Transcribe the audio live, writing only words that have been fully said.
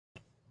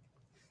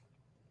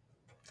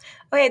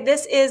Okay,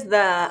 this is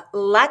the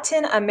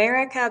Latin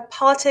America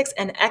Politics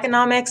and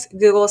Economics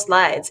Google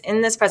Slides.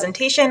 In this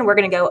presentation, we're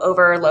going to go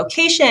over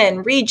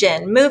location,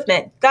 region,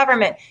 movement,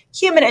 government,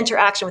 human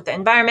interaction with the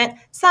environment,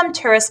 some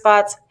tourist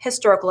spots,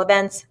 historical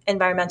events,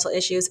 environmental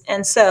issues,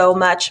 and so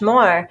much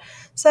more.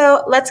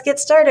 So let's get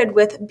started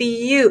with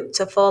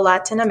beautiful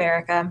Latin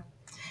America.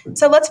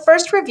 So let's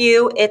first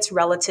review its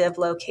relative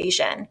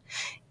location.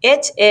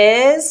 It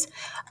is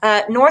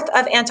north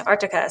of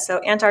Antarctica.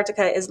 So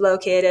Antarctica is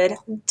located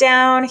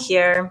down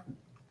here,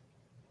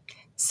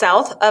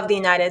 south of the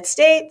United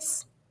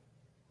States,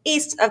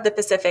 east of the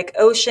Pacific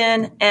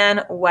Ocean,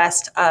 and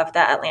west of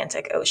the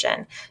Atlantic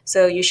Ocean.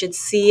 So you should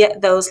see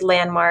those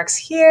landmarks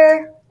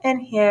here and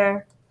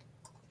here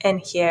and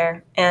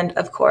here, and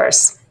of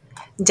course,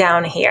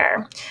 down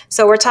here.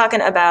 So we're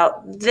talking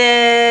about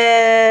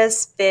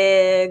this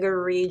big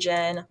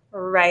region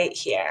right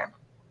here.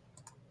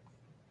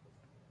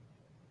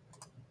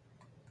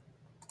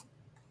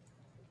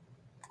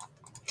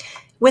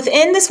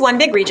 Within this one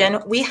big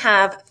region, we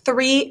have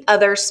three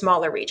other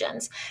smaller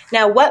regions.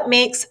 Now, what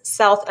makes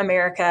South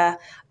America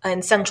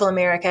and Central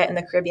America and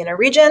the Caribbean a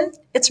region?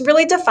 It's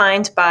really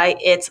defined by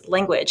its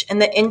language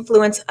and the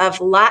influence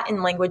of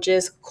Latin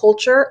languages,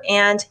 culture,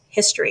 and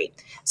history.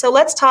 So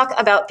let's talk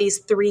about these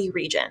three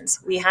regions.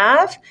 We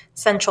have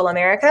Central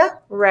America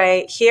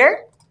right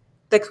here,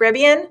 the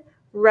Caribbean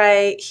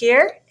right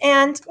here,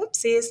 and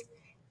whoopsies,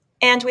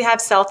 and we have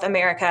South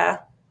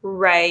America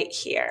right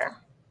here.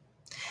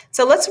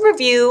 So let's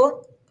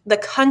review the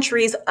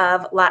countries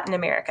of Latin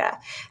America.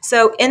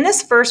 So in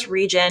this first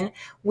region,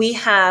 we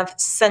have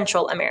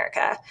Central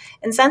America.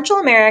 And Central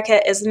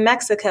America is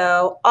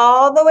Mexico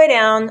all the way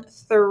down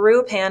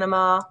through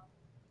Panama,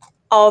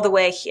 all the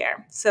way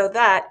here. So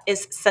that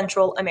is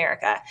Central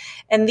America.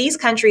 And these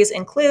countries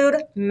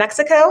include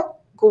Mexico,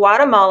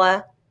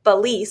 Guatemala,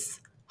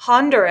 Belize,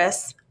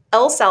 Honduras,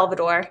 El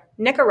Salvador,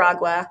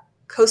 Nicaragua,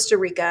 Costa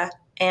Rica,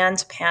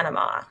 and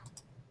Panama.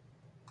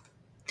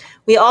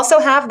 We also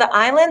have the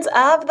islands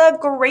of the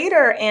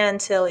Greater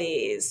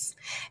Antilles,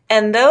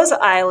 and those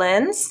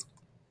islands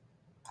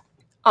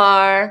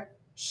are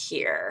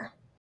here.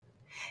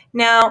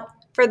 Now,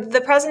 for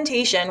the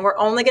presentation, we're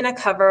only going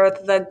to cover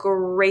the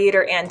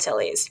Greater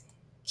Antilles: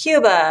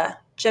 Cuba,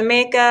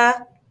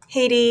 Jamaica,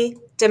 Haiti,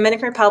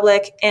 Dominican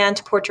Republic,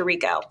 and Puerto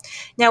Rico.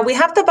 Now, we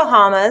have the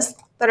Bahamas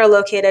that are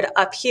located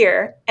up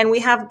here, and we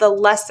have the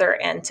Lesser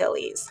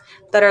Antilles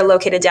that are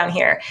located down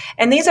here.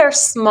 And these are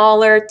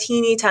smaller,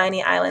 teeny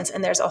tiny islands,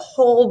 and there's a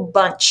whole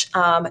bunch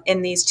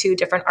in these two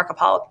different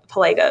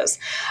archipelagos.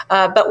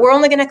 But we're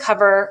only going to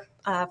cover,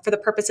 for the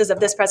purposes of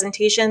this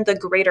presentation, the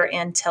Greater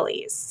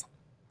Antilles.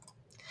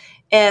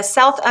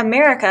 South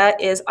America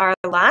is our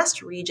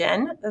last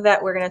region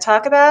that we're going to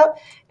talk about,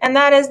 and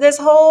that is this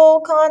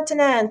whole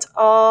continent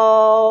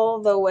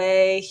all the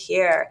way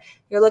here.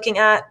 You're looking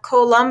at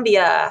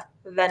Colombia,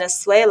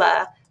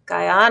 Venezuela,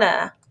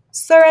 Guyana,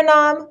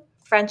 Suriname,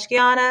 French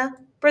Guiana,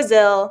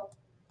 Brazil,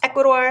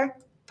 Ecuador,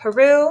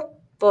 Peru,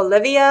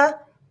 Bolivia,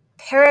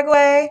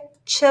 Paraguay,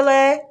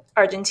 Chile,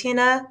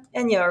 Argentina,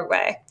 and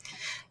Uruguay.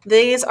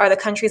 These are the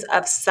countries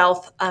of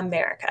South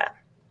America.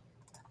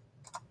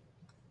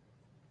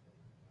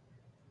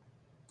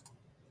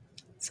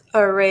 Let's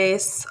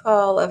erase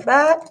all of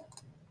that.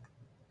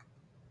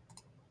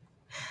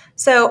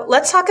 So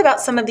let's talk about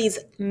some of these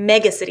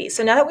megacities.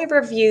 So now that we've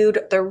reviewed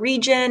the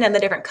region and the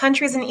different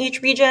countries in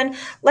each region,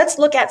 let's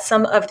look at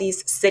some of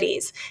these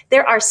cities.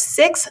 There are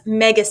 6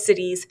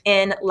 megacities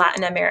in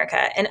Latin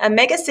America, and a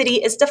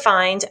megacity is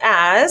defined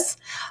as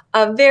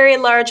a very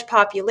large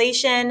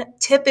population,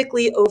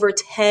 typically over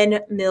 10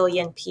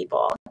 million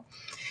people.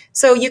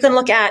 So you can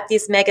look at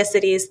these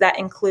megacities that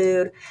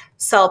include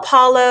Sao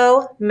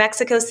Paulo,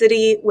 Mexico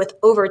City, with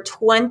over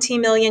 20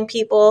 million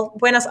people,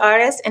 Buenos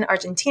Aires in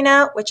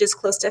Argentina, which is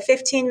close to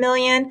 15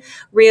 million,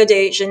 Rio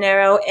de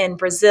Janeiro in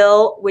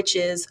Brazil, which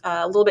is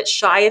a little bit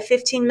shy of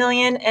 15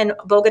 million, and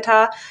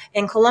Bogota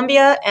in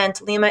Colombia, and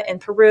Lima in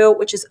Peru,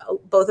 which is,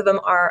 both of them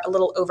are a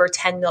little over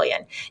 10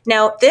 million.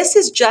 Now, this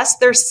is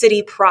just their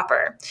city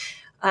proper.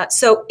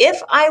 So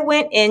if I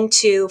went in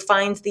to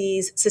find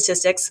these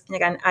statistics, and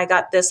again, I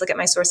got this, look at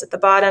my source at the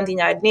bottom, the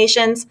United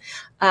Nations,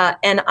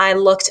 and I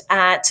looked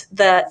at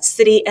the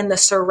city and the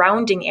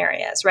surrounding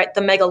areas, right, the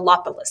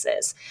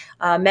megalopolises.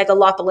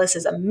 Megalopolis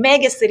is a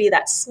mega city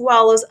that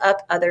swallows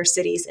up other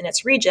cities in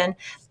its region.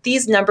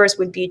 These numbers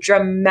would be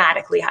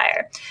dramatically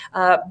higher,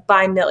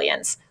 by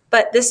millions.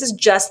 But this is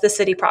just the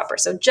city proper,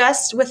 so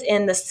just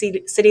within the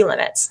city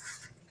limits.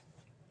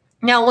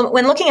 Now,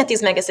 when looking at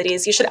these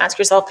megacities, you should ask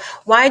yourself,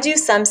 why do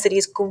some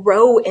cities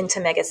grow into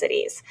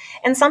megacities?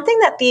 And something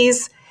that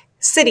these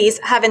cities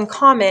have in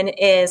common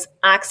is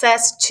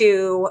access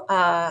to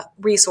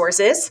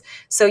resources.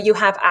 So you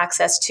have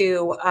access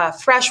to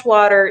fresh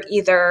water,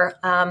 either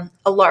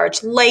a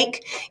large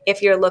lake.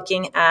 If you're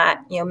looking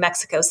at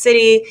Mexico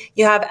City,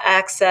 you have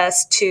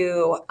access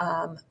to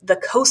the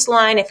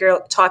coastline if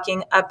you're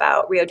talking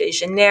about Rio de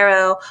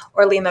Janeiro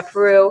or Lima,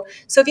 Peru.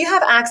 So if you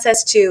have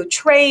access to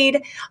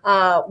trade,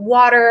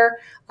 water,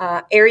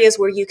 areas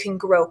where you can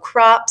grow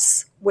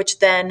crops, which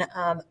then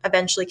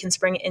eventually can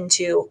spring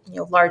into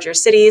larger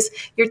cities,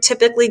 you're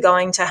typically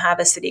going to have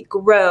a city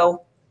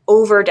grow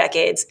over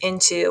decades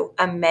into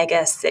a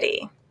mega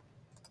city.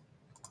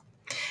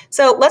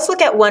 So let's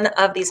look at one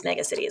of these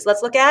megacities.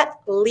 Let's look at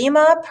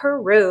Lima,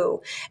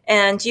 Peru.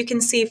 And you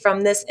can see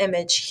from this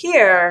image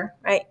here,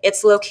 right,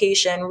 its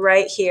location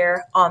right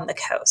here on the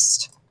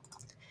coast.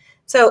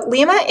 So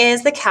Lima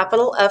is the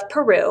capital of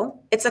Peru.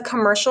 It's a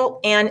commercial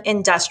and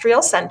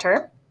industrial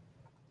center.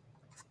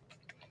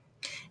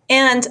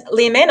 And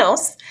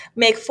Limeños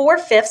make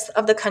 4/5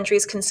 of the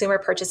country's consumer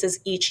purchases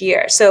each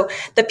year. So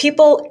the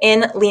people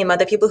in Lima,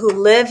 the people who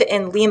live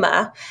in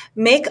Lima,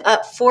 make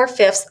up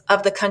 4/5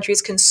 of the country's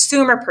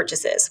consumer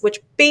purchases, which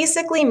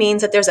basically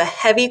means that there's a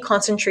heavy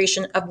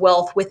concentration of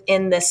wealth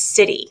within this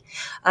city.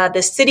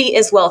 The city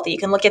is wealthy. You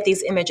can look at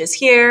these images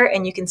here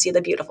and you can see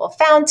the beautiful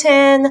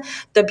fountain,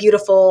 the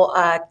beautiful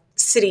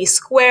city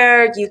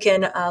square. You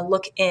can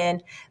look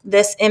in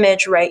this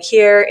image right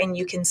here and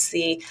you can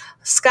see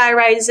sky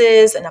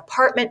rises and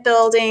apartment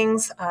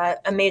buildings,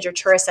 a major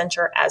tourist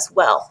center as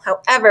well.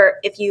 However,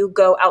 if you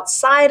go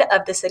outside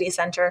of the city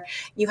center,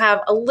 you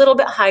have a little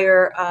bit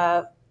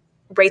higher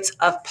rates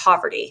of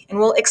poverty, and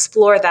we'll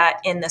explore that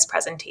in this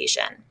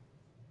presentation.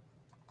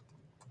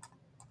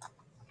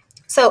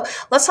 So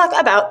let's talk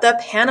about the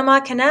Panama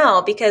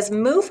Canal, because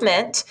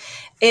movement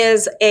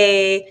is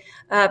a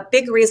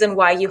big reason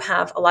why you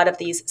have a lot of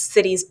these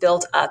cities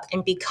build up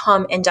and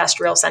become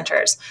industrial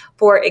centers.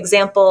 For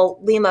example,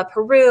 Lima,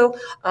 Peru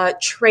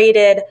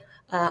traded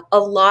a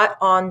lot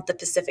on the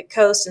Pacific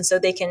coast, and so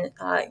they can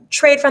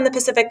trade from the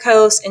Pacific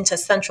coast into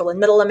Central and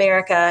Middle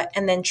America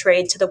and then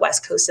trade to the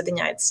west coast of the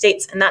United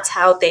States, and that's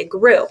how they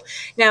grew.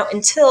 Now,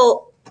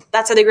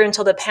 that's how they grew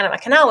until the Panama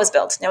Canal was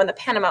built. Now, when the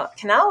Panama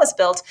Canal was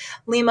built,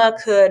 Lima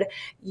could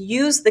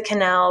use the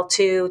canal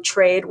to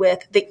trade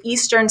with the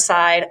eastern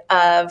side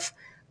of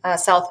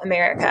South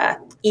America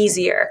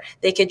easier.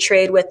 They could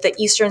trade with the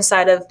eastern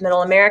side of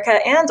Middle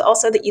America and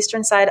also the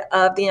eastern side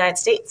of the United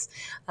States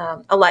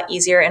a lot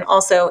easier, and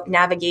also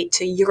navigate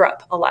to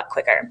Europe a lot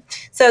quicker.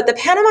 So the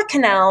Panama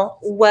Canal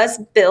was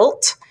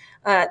built,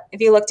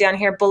 if you look down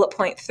here, bullet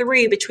point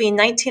 3, between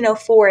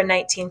 1904 and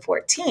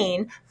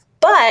 1914.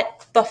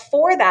 But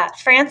before that,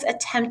 France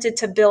attempted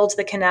to build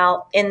the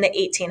canal in the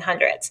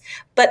 1800s,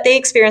 but they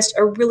experienced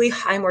a really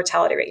high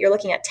mortality rate. You're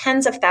looking at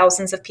tens of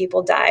thousands of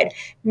people died,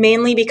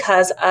 mainly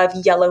because of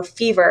yellow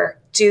fever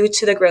due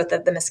to the growth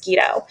of the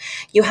mosquito.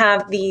 You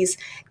have these,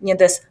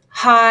 this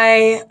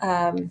high,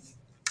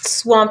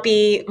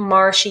 swampy,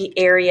 marshy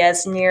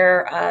areas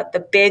near the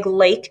big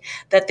lake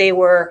that they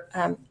were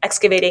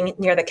excavating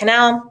near the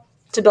canal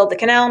to build the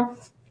canal.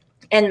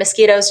 And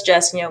mosquitoes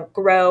just,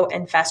 grow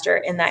and fester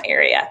in that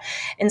area.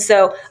 And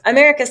so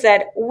America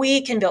said,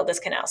 we can build this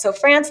canal. So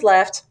France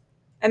left,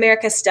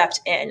 America stepped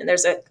in. And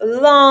there's a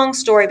long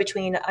story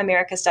between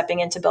America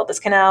stepping in to build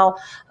this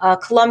canal.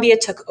 Colombia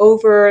took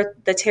over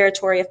the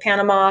territory of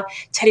Panama.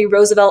 Teddy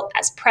Roosevelt,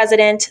 as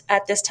president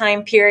at this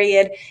time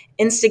period,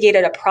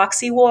 instigated a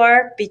proxy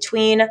war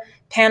between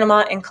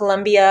Panama and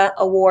Colombia,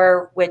 a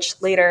war which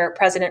later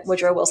President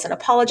Woodrow Wilson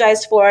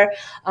apologized for.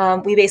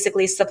 We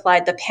basically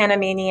supplied the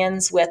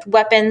Panamanians with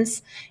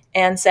weapons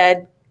and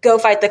said, go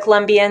fight the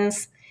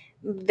Colombians.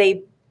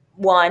 They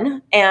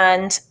won.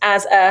 And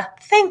as a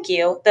thank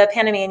you, the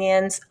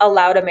Panamanians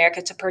allowed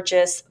America to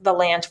purchase the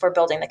land for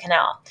building the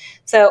canal.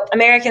 So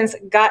Americans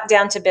got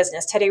down to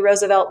business. Teddy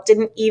Roosevelt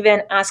didn't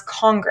even ask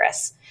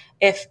Congress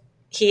if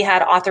he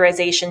had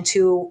authorization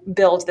to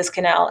build this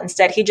canal.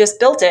 Instead, he just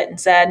built it and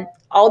said,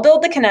 I'll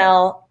build the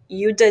canal.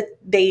 You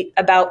debate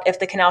about if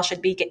the canal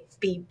should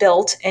be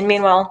built. And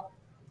meanwhile,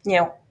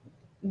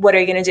 what are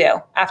you going to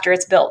do after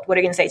it's built? What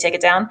are you going to say? Take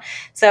it down?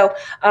 So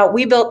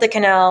we built the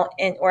canal,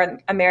 or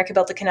America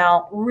built the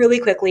canal really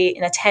quickly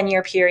in a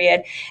 10-year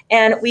period.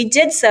 And we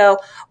did so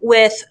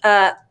with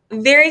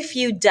very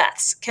few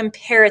deaths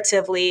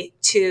comparatively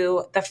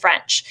to the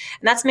French.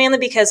 And that's mainly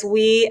because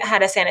we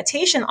had a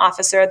sanitation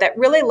officer that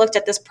really looked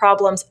at this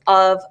problems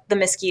of the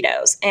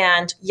mosquitoes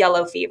and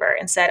yellow fever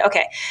and said,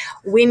 okay,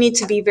 we need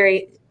to be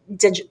very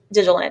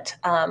vigilant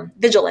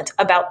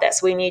about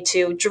this. We need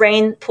to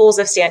drain pools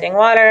of standing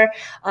water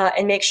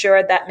and make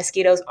sure that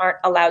mosquitoes aren't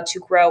allowed to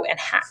grow and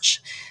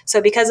hatch. So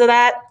because of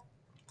that,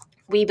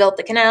 we built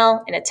the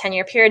canal in a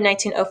 10-year period,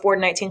 1904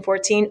 to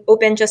 1914,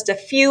 opened just a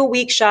few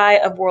weeks shy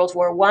of World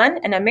War I,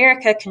 and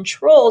America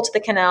controlled the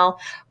canal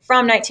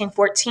from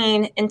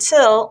 1914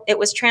 until it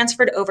was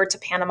transferred over to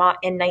Panama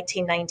in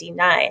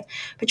 1999.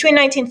 Between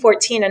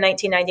 1914 and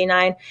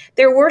 1999,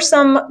 there were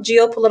some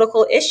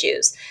geopolitical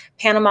issues.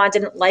 Panama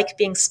didn't like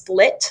being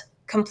split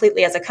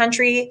completely as a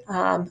country,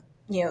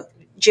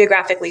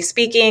 geographically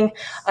speaking,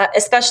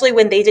 especially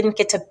when they didn't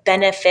get to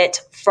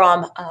benefit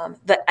from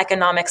the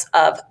economics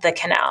of the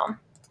canal.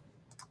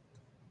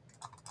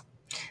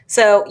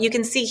 So you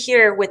can see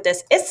here with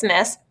this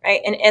isthmus, right?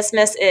 An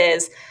isthmus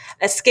is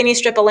a skinny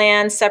strip of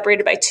land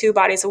separated by two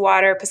bodies of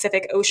water,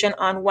 Pacific Ocean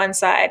on one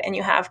side, and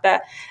you have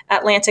the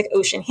Atlantic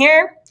Ocean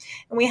here.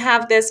 And we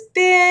have this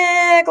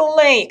big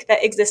lake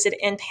that existed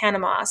in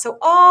Panama. So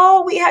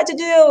all we had to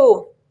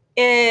do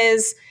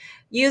is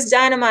use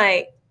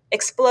dynamite,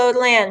 explode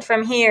land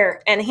from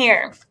here,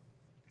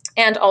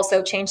 and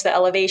also change the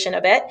elevation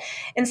a bit.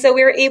 And so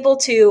we were able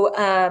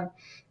to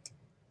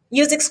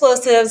use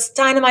explosives,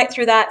 dynamite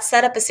through that,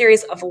 set up a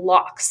series of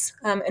locks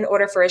in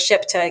order for a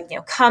ship to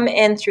come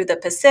in through the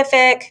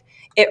Pacific.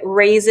 It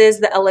raises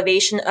the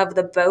elevation of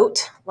the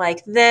boat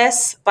like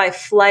this by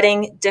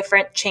flooding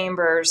different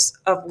chambers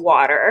of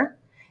water.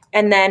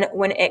 And then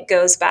when it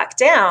goes back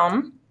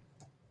down,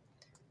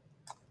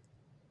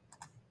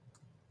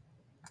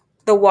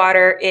 the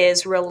water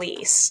is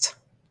released.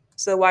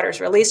 So the water is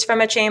released from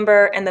a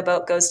chamber and the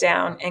boat goes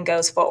down and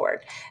goes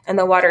forward. And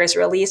the water is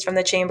released from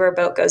the chamber,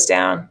 boat goes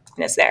down,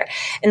 and it's there.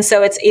 And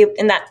so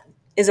and that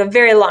is a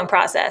very long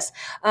process,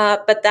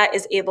 but that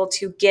is able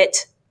to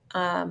get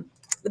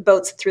the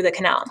boats through the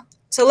canal.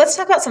 So let's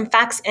talk about some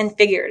facts and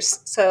figures.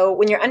 So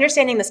when you're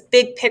understanding this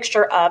big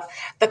picture of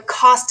the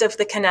cost of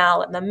the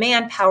canal and the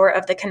manpower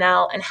of the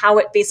canal and how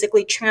it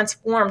basically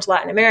transformed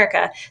Latin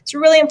America, it's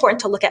really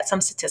important to look at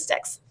some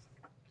statistics.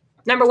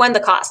 Number one, the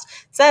cost,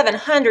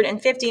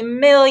 $750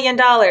 million,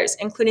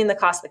 including the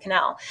cost of the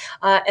canal.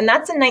 And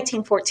that's in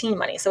 1914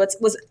 money. So it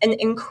was an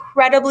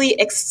incredibly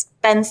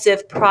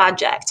expensive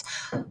project,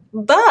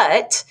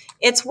 but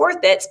it's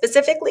worth it,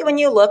 specifically when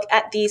you look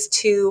at these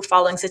two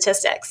following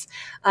statistics.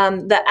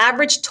 The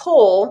average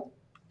toll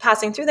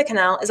passing through the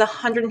canal is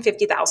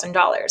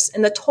 $150,000.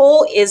 And the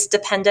toll is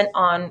dependent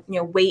on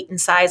weight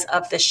and size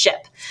of the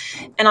ship.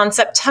 And on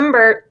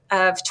September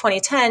of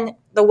 2010,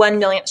 the 1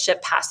 millionth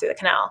ship passed through the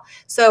canal.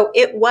 So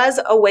it was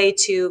a way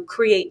to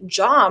create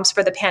jobs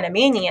for the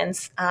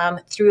Panamanians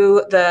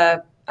for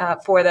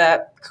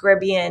the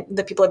Caribbean,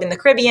 the people living in the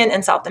Caribbean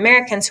and South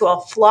Americans who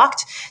all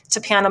flocked to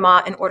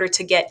Panama in order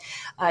to get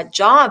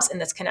jobs in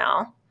this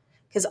canal.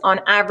 Because on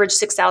average,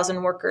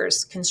 6,000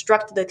 workers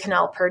constructed the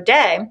canal per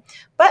day.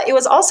 But it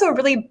was also a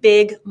really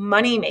big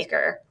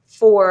moneymaker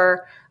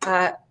for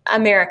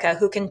America,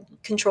 who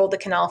controlled the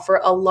canal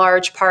for a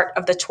large part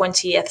of the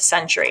 20th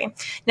century.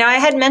 Now, I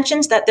had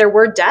mentioned that there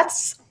were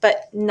deaths,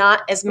 but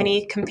not as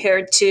many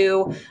compared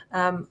to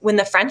when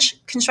the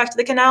French constructed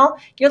the canal.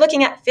 You're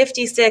looking at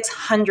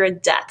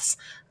 5,600 deaths.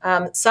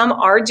 Some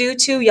are due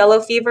to yellow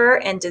fever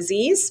and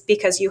disease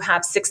because you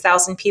have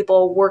 6,000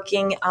 people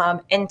working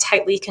in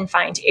tightly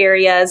confined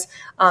areas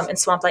in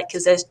swamp-like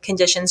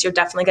conditions. You're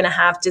definitely going to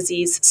have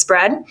disease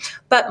spread.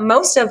 But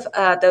most of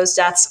those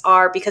deaths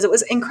are because it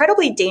was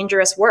incredibly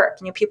dangerous work.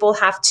 People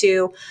have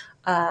to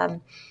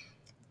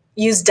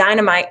use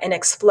dynamite and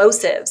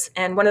explosives.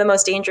 And one of the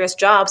most dangerous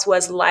jobs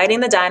was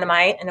lighting the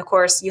dynamite. And of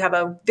course, you have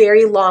a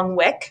very long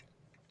wick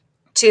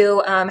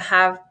to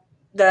have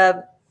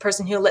the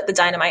person who lit the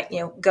dynamite,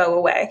 go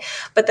away.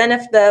 But then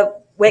if the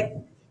wick,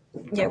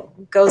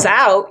 goes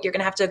out, you're going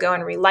to have to go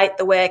and relight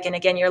the wick. And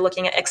again, you're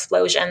looking at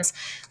explosions.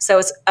 So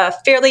it's a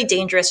fairly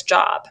dangerous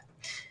job.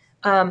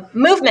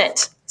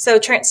 Movement. So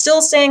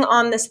still staying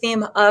on this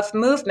theme of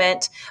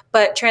movement,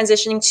 but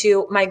transitioning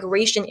to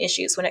migration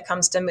issues when it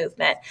comes to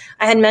movement.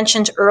 I had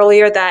mentioned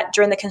earlier that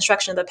during the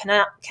construction of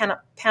the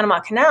Panama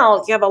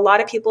Canal, you have a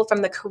lot of people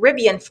from the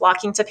Caribbean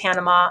flocking to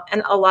Panama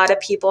and a lot of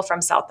people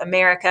from South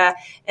America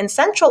and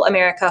Central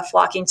America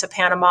flocking to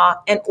Panama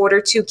in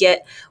order to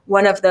get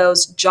one of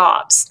those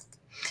jobs.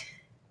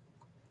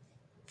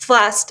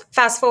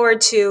 Fast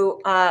forward to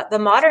the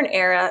modern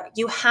era,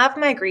 you have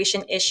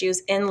migration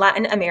issues in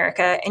Latin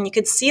America, and you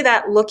could see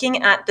that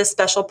looking at the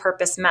special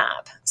purpose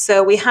map.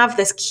 So we have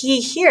this key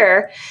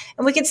here,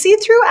 and we can see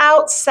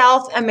throughout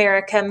South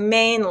America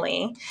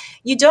mainly,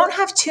 you don't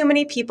have too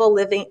many people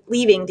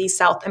leaving these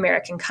South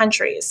American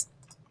countries.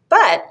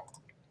 But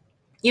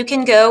you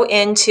can go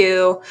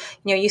into,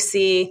 you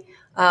see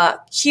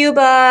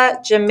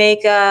Cuba,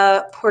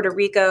 Jamaica, Puerto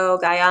Rico,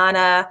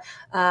 Guyana,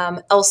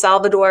 El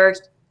Salvador.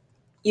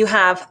 You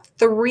have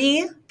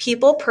 3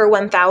 people per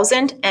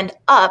 1,000 and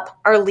up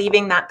are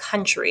leaving that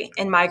country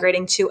and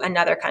migrating to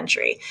another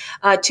country.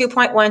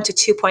 2.1 to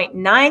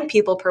 2.9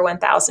 people per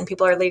 1,000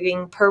 people are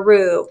leaving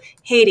Peru,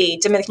 Haiti,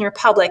 Dominican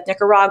Republic,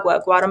 Nicaragua,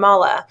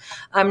 Guatemala.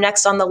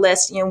 Next on the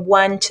list,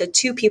 1 to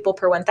 2 people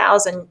per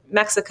 1,000,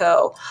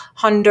 Mexico,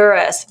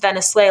 Honduras,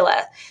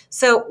 Venezuela.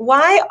 So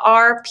why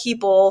are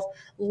people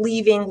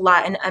leaving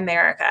Latin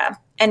America,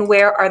 and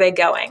where are they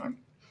going?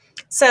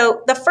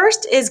 So the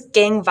first is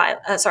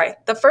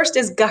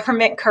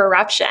government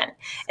corruption.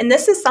 And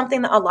this is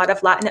something that a lot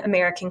of Latin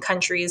American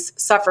countries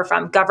suffer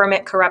from,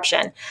 government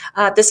corruption.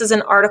 This is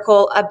an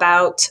article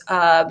about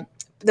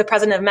the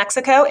president of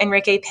Mexico,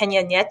 Enrique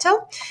Peña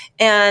Nieto,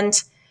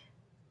 and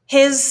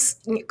his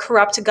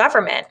corrupt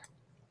government.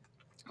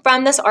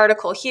 From this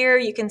article here,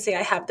 you can see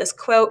I have this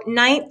quote: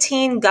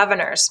 19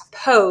 governors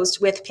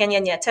posed with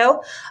Peña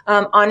Nieto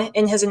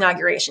in his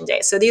inauguration day.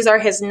 So these are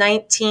his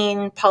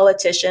 19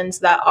 politicians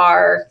that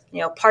are,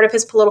 part of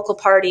his political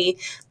party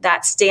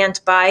that stand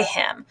by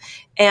him.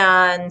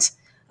 And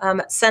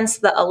since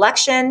the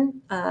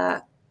election,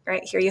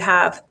 right here you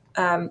have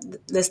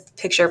this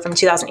picture from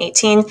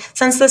 2018.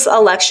 Since this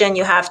election,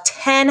 you have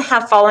 10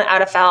 have fallen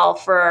out of foul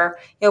for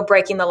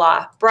breaking the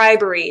law: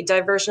 bribery,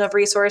 diversion of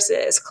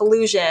resources,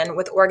 collusion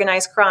with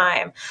organized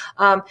crime.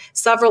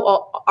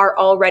 Several are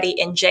already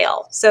in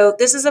jail. So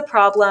this is a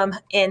problem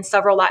in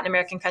several Latin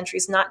American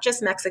countries, not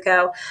just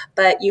Mexico,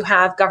 but you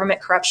have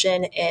government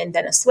corruption in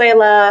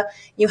Venezuela.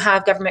 You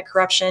have government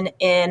corruption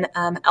in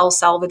El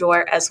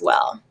Salvador as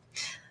well.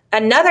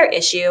 Another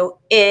issue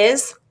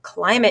is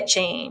climate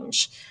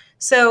change.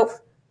 So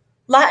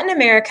Latin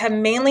America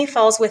mainly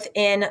falls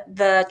within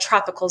the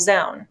tropical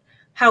zone.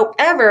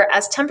 However,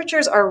 as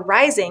temperatures are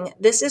rising,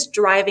 this is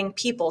driving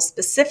people,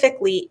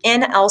 specifically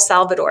in El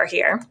Salvador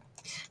here,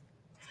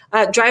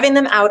 driving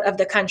them out of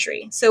the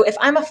country. So if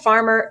I'm a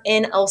farmer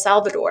in El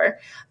Salvador,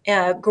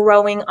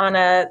 growing on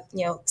a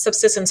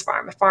subsistence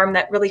farm, a farm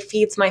that really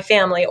feeds my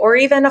family, or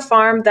even a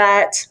farm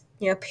that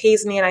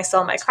pays me and I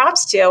sell my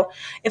crops to,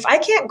 if I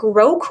can't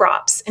grow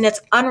crops and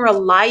it's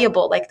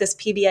unreliable, like this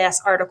PBS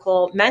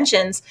article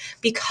mentions,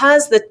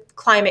 because the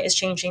climate is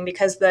changing,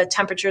 because the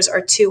temperatures are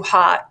too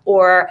hot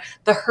or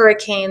the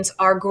hurricanes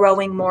are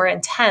growing more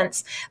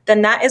intense,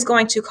 then that is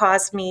going to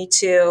cause me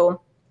to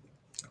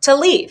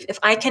leave. If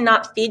I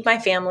cannot feed my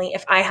family,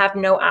 if I have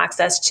no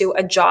access to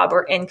a job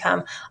or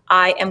income,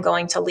 I am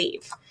going to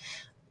leave.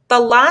 The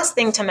last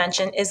thing to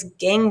mention is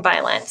gang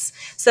violence.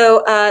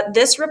 So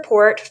this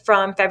report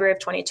from February of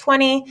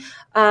 2020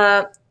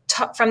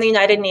 from the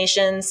United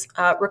Nations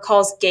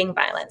recalls gang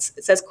violence.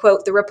 It says,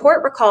 quote, "The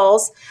report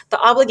recalls the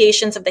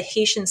obligations of the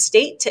Haitian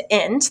state to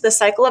end the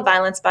cycle of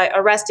violence by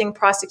arresting,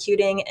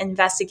 prosecuting,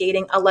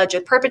 investigating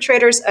alleged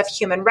perpetrators of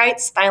human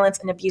rights, violence,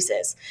 and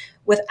abuses.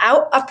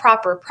 Without a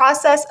proper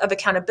process of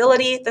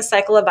accountability, the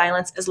cycle of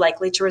violence is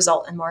likely to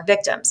result in more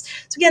victims."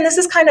 So again, this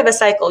is kind of a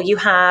cycle. You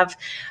have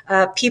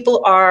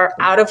people are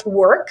out of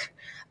work,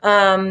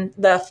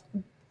 the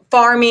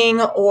farming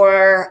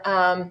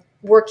or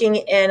working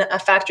in a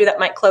factory that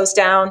might close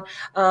down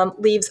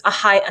leaves a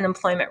high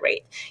unemployment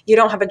rate. You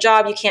don't have a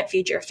job, you can't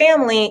feed your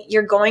family,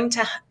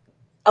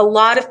 a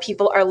lot of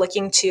people are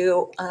looking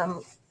to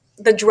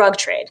the drug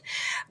trade.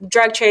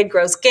 Drug trade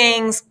grows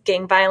gangs,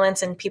 gang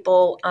violence, and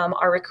people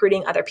are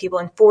recruiting other people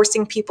and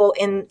forcing people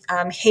in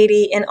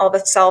Haiti, in El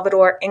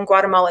Salvador, in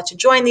Guatemala to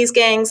join these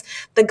gangs.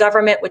 The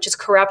government, which is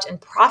corrupt and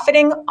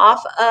profiting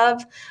off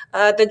of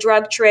the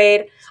drug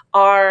trade,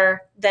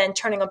 are then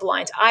turning a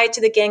blind eye to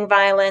the gang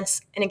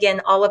violence. And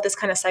again, all of this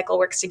kind of cycle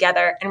works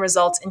together and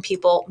results in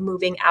people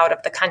moving out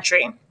of the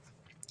country.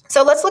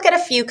 So let's look at a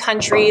few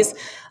countries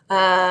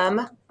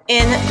in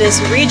this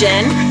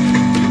region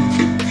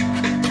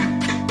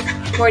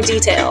more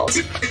detailed.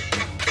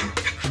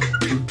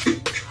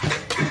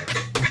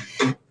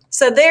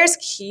 So there's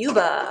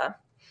Cuba.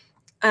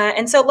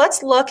 And so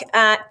let's look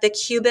at the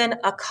Cuban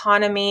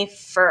economy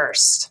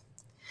first.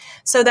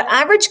 So the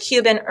average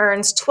Cuban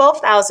earns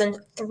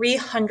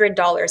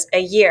 $12,300 a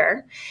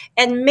year,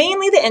 and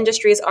mainly the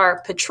industries are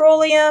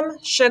petroleum,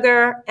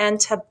 sugar, and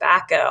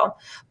tobacco.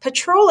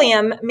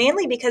 Petroleum,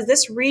 mainly because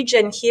this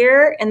region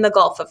here in the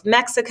Gulf of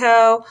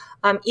Mexico,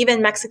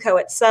 even Mexico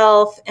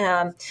itself,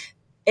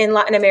 in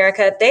Latin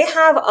America,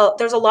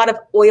 there's a lot of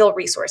oil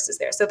resources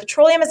there. So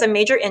petroleum is a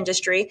major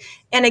industry.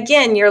 And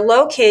again, you're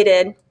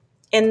located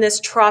in this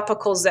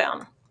tropical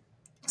zone.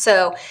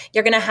 So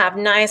you're going to have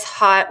nice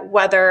hot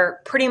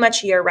weather pretty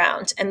much year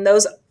round. And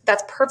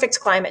that's perfect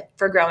climate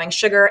for growing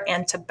sugar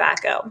and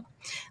tobacco.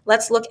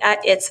 Let's look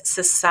at its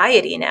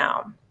society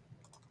now.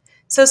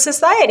 So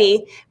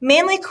society,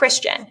 mainly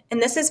Christian.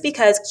 And this is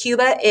because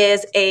Cuba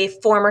is a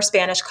former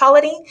Spanish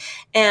colony,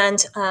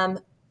 and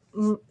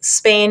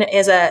Spain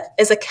is a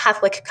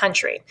Catholic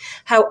country.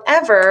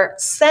 However,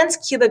 since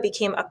Cuba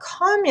became a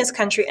communist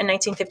country in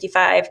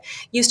 1955,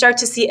 you start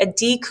to see a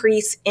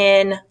decrease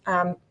in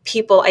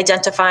people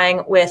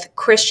identifying with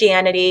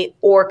Christianity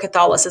or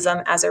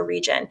Catholicism as a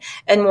region,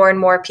 and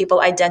more people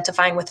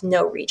identifying with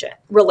no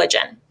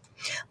religion.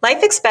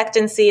 Life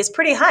expectancy is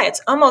pretty high.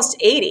 It's almost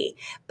 80.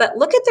 But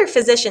look at their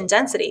physician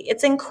density.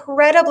 It's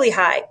incredibly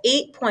high,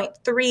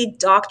 8.3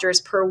 doctors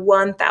per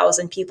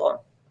 1,000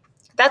 people.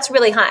 That's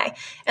really high.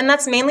 And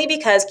that's mainly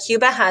because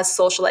Cuba has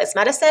socialized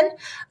medicine.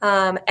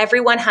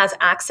 Everyone has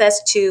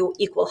access to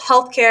equal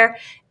health care,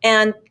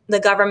 and the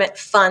government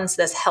funds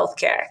this health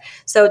care.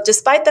 So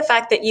despite the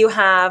fact that you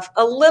have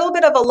a little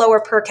bit of a lower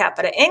per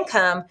capita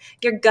income,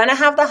 you're going to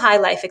have the high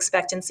life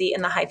expectancy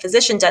and the high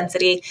physician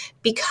density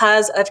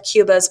because of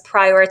Cuba's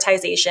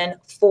prioritization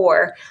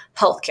for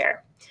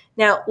healthcare.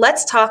 Now,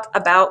 let's talk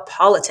about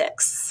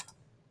politics.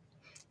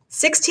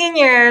 16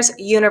 years,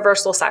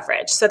 universal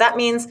suffrage. So that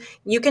means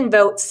you can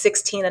vote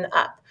 16 and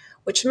up,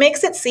 which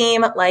makes it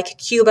seem like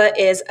Cuba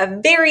is a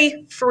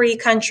very free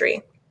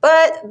country,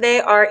 but they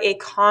are a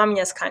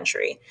communist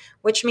country,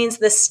 which means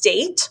the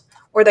state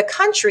or the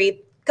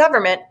country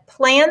government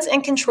plans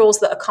and controls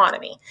the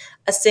economy.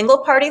 A single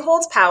party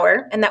holds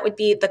power, and that would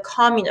be the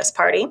Communist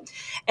Party,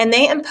 and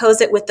they impose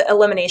it with the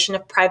elimination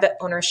of private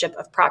ownership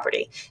of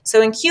property.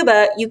 So in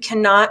Cuba, you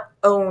cannot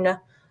own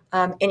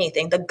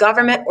anything. The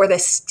government or the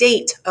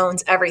state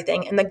owns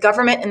everything, and the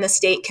government and the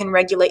state can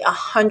regulate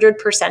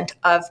 100%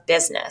 of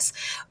business,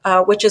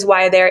 which is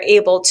why they're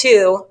able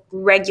to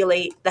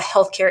regulate the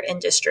healthcare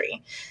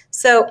industry.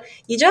 So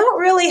you don't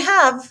really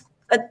have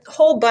a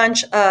whole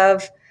bunch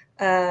of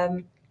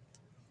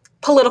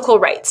political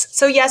rights.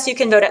 So yes, you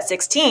can vote at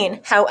 16.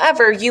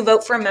 However, you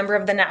vote for a member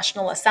of the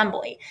National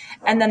Assembly.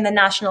 And then the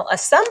National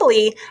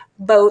Assembly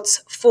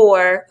votes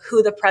for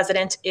who the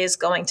president is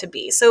going to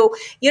be. So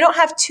you don't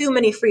have too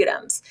many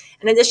freedoms.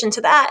 In addition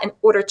to that, in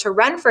order to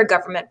run for a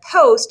government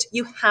post,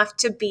 you have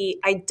to be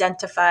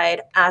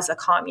identified as a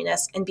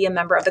communist and be a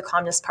member of the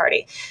Communist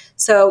Party.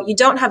 So you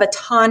don't have a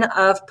ton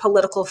of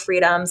political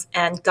freedoms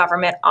and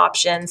government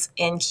options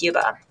in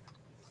Cuba.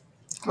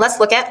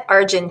 Let's look at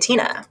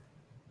Argentina.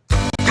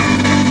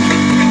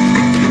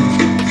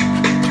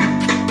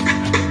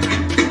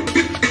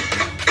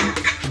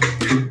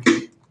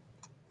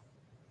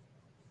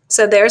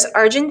 So there's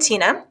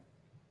Argentina.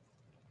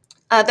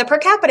 The per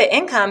capita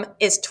income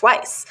is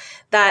twice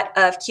that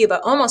of Cuba,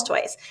 almost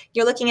twice.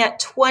 You're looking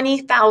at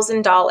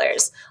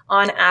 $20,000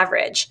 on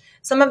average.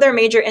 Some of their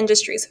major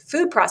industries,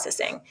 food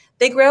processing.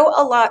 They grow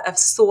a lot of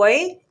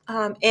soy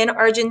in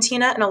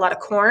Argentina and a lot of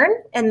corn,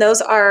 and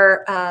those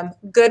are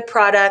good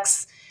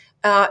products.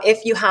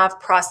 If you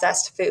have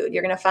processed food,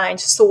 you're going to find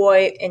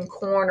soy in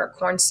corn or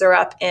corn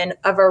syrup in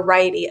a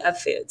variety of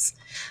foods.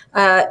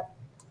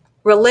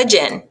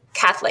 Religion,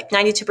 Catholic,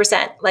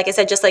 92%. Like I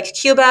said, just like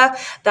Cuba,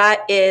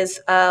 that is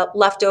a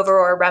leftover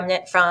or a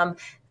remnant from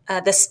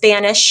the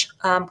Spanish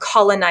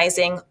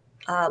colonizing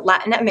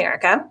Latin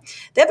America.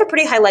 They have a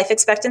pretty high life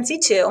expectancy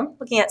too,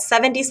 looking at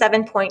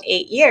 77.8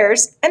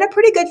 years, and a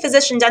pretty good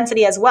physician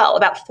density as well,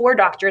 about 4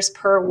 doctors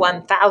per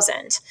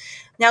 1,000.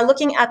 Now,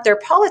 looking at their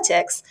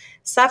politics,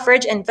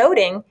 suffrage and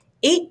voting,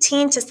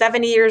 18 to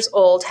 70 years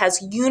old has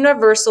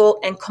universal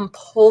and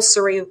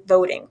compulsory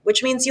voting,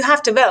 which means you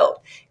have to vote.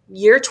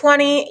 You're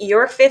 20,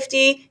 you're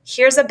 50,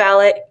 here's a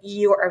ballot,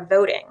 you are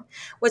voting.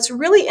 What's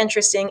really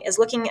interesting is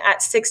looking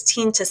at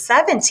 16 to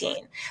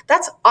 17.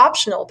 That's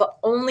optional, but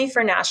only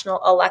for national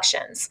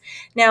elections.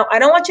 Now, I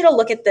don't want you to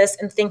look at this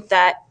and think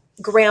that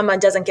grandma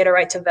doesn't get a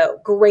right to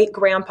vote. Great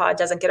grandpa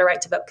doesn't get a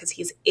right to vote because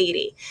he's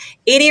 80.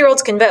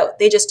 80-year-olds can vote.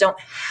 They just don't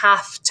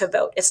have to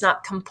vote. It's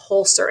not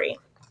compulsory.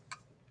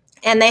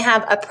 And they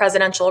have a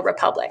presidential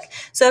republic.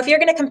 So if you're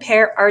going to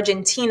compare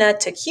Argentina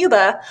to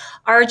Cuba,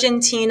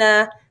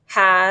 Argentina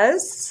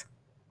has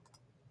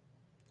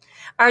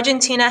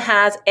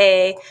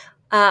a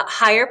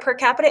higher per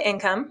capita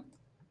income.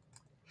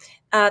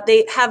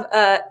 They have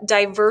a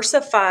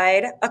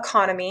diversified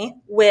economy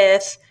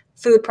with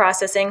food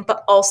processing,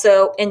 but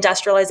also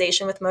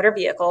industrialization with motor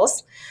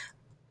vehicles.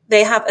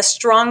 They have a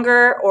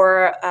stronger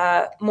or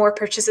more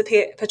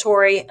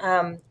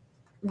participatory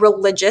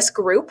religious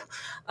group.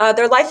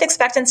 Their life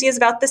expectancy is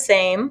about the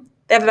same.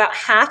 They have about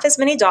half as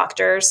many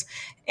doctors.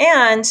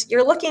 And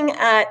you're looking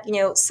at,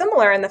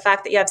 similar in the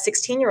fact that you have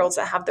 16-year-olds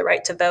that have the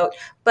right to vote,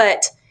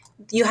 but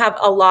you have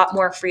a lot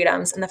more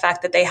freedoms in the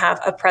fact that they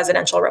have a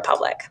presidential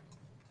republic.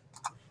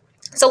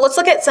 So let's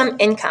look at some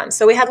income.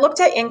 So we had looked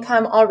at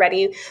income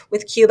already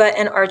with Cuba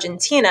and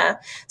Argentina.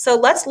 So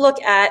let's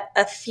look at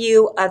a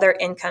few other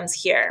incomes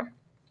here.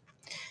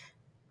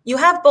 You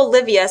have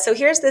Bolivia. So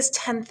here's this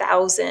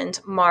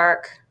 10,000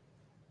 mark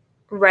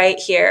right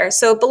here.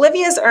 So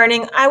Bolivia is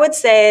earning, I would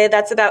say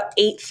that's about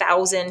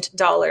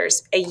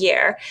 $8,000 a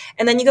year.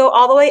 And then you go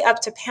all the way up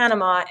to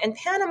Panama, and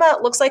Panama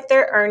looks like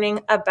they're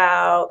earning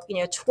about,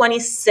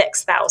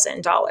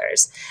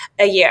 $26,000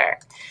 a year.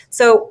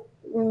 So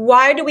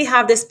why do we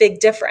have this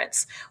big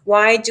difference?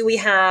 Why do we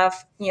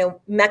have,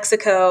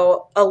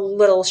 Mexico a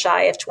little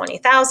shy of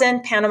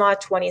 20,000, Panama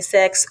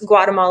 26,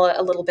 Guatemala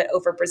a little bit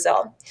over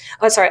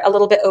a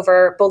little bit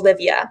over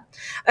Bolivia?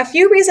 A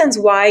few reasons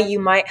why you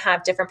might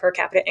have different per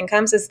capita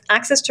incomes is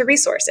access to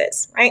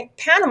resources, right?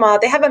 Panama,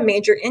 they have a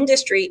major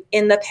industry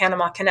in the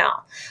Panama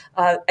Canal.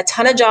 A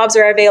ton of jobs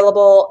are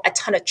available, a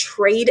ton of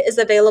trade is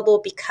available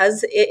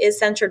because it is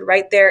centered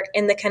right there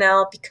in the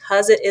canal,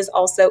 because it is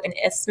also an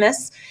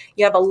isthmus.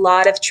 You have a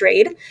lot of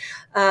trade.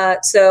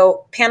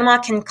 So Panama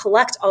can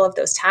collect all of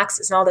those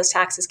taxes, and all those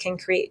taxes can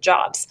create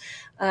jobs.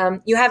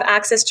 You have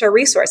access to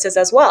resources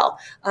as well.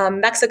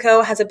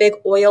 Mexico has a big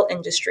oil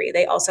industry.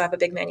 They also have a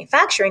big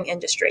manufacturing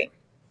industry.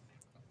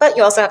 But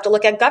you also have to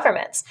look at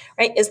governments,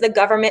 right? Is the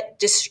government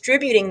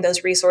distributing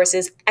those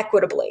resources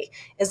equitably?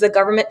 Is the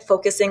government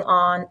focusing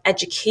on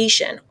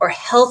education or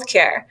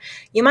healthcare?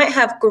 You might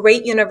have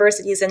great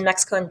universities in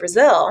Mexico and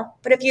Brazil,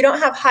 but if you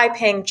don't have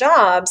high-paying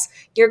jobs,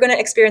 you're going to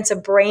experience a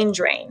brain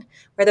drain,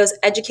 where those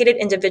educated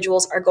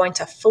individuals are going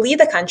to flee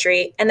the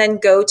country and then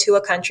go to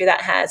a country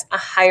that has a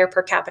higher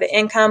per capita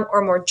income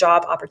or more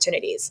job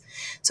opportunities.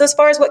 So as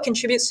far as what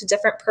contributes to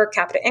different per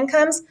capita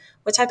incomes,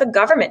 what type of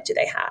government do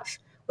they have?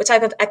 What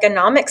type of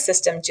economic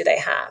system do they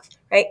have?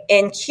 Right?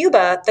 In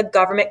Cuba, the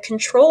government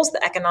controls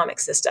the economic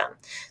system.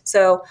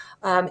 So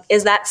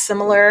is that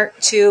similar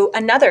to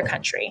another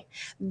country?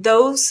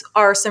 Those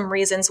are some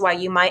reasons why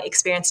you might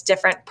experience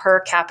different per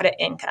capita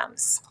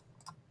incomes.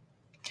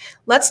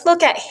 Let's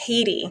look at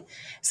Haiti,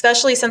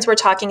 especially since we're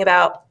talking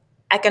about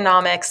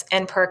economics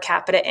and per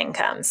capita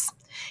incomes.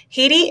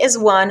 Haiti is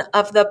one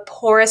of the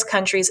poorest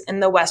countries in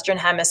the Western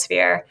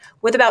Hemisphere,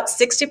 with about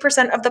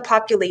 60% of the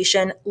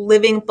population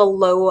living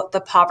below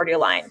the poverty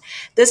line.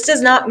 This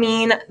does not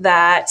mean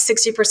that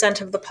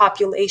 60% of the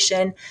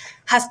population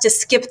has to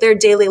skip their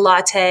daily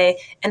latte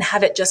and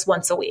have it just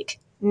once a week.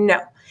 No.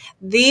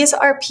 These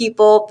are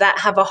people that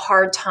have a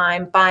hard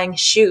time buying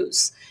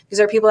shoes. These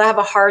are people that have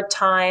a hard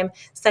time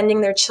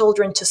sending their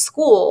children to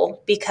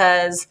school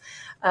because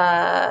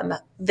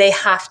they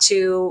have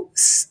to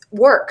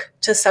work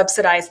to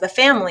subsidize the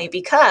family,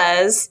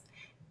 because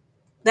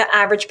the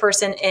average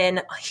person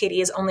in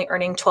Haiti is only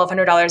earning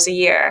 $1,200 a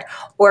year,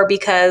 or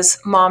because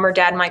mom or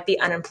dad might be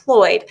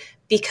unemployed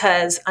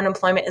because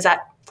unemployment is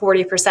at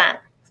 40%.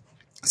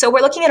 So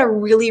we're looking at a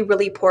really,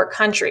 really poor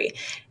country.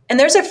 And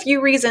there's a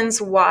few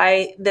reasons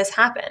why this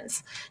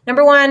happens.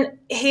 Number one,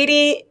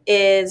 they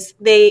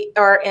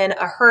are in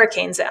a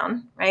hurricane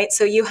zone, right?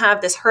 So you have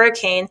this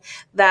hurricane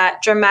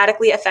that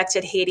dramatically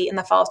affected Haiti in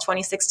the fall of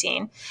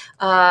 2016.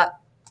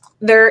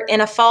 They're in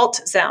a fault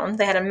zone.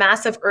 They had a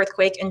massive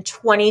earthquake in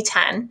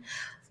 2010.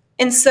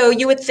 And so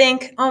you would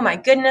think, oh my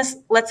goodness,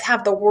 let's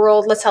help the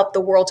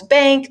World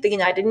Bank, the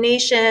United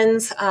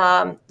Nations,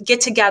 get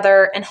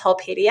together and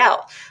help Haiti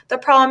out. The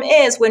problem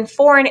is, when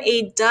foreign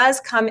aid does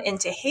come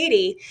into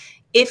Haiti,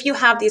 if you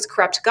have these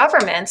corrupt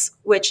governments,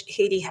 which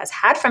Haiti has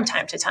had from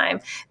time to time,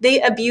 they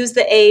abuse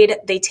the aid,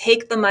 they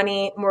take the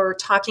money. We're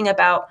talking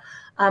about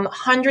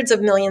hundreds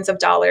of millions of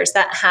dollars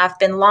that have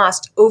been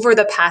lost over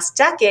the past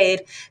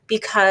decade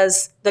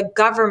because the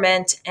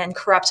government and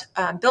corrupt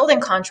building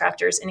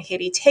contractors in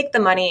Haiti take the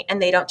money and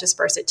they don't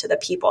disperse it to the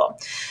people.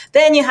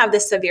 Then you have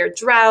this severe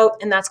drought,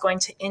 and that's going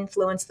to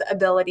influence the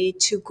ability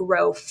to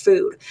grow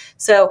food.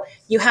 So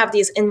you have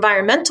these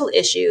environmental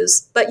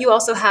issues, but you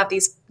also have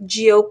these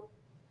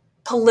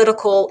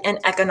geopolitical and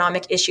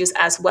economic issues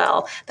as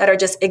well that are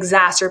just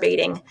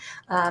exacerbating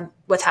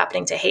what's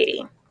happening to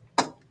Haiti.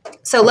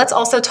 So let's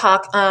also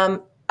talk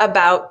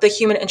about the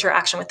human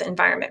interaction with the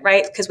environment,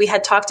 right? Because we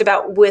had talked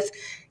about with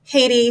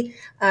Haiti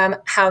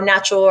how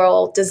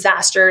natural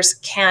disasters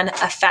can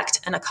affect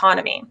an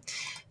economy.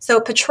 So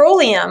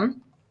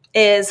petroleum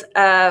is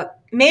a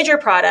major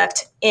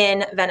product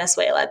in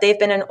Venezuela. They've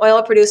been an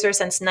oil producer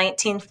since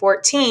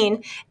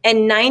 1914, and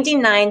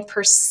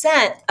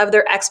 99% of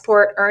their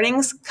export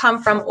earnings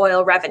come from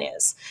oil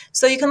revenues.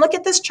 So you can look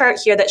at this chart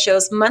here that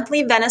shows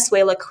monthly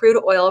Venezuela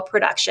crude oil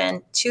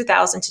production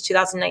 2000 to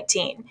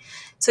 2019.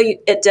 So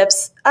it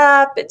dips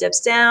up, it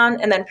dips down,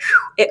 and then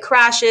it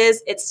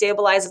crashes, it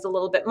stabilizes a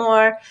little bit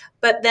more.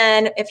 But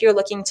then if you're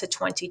looking to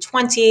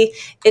 2020,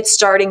 it's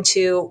starting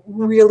to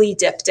really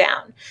dip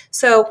down.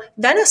 So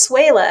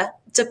Venezuela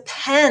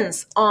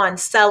depends on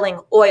selling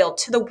oil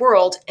to the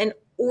world in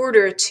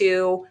order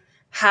to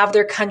have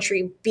their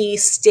country be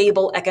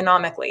stable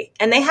economically.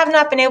 And they have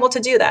not been able to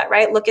do that,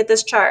 right? Look at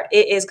this chart.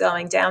 It is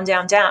going down,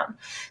 down, down.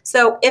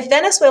 So if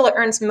Venezuela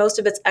earns most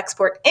of its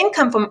export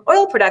income from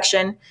oil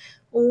production,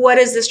 what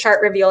does this chart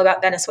reveal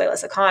about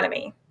Venezuela's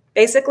economy?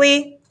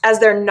 Basically, as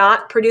they're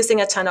not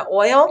producing a ton of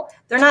oil,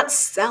 they're not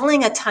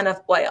selling a ton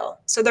of oil.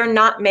 So they're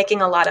not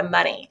making a lot of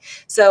money.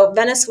 So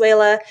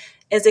Venezuela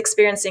is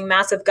experiencing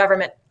massive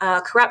government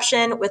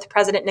corruption with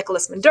President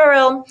Nicolas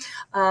Maduro.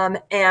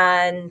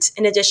 And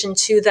in addition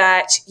to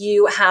that,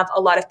 you have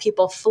a lot of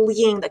people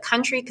fleeing the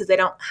country because they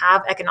don't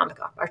have economic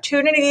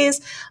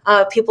opportunities.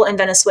 People in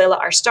Venezuela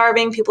are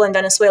starving. People in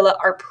Venezuela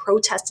are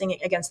protesting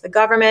against the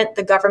government.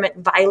 The government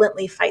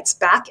violently fights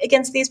back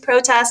against these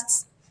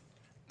protests.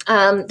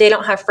 They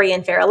don't have free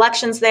and fair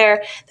elections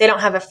there. They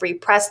don't have a free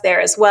press there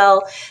as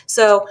well.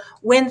 So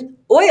when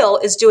oil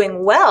is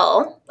doing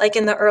well, like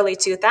in the early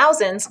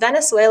 2000s,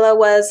 Venezuela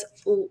was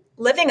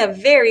living a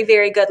very,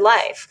 very good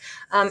life.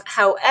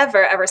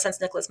 However, ever since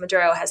Nicolas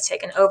Maduro has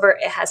taken over,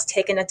 it has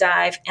taken a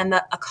dive, and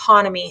the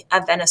economy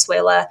of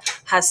Venezuela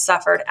has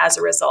suffered as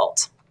a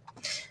result.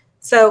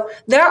 So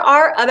there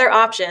are other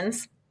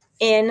options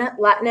in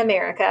Latin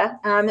America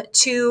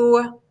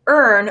to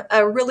earn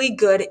a really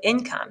good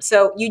income.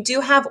 So you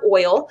do have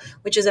oil,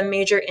 which is a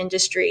major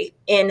industry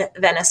in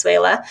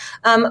Venezuela.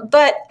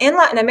 But in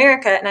Latin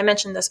America, and I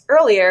mentioned this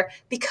earlier,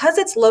 because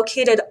it's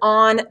located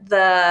in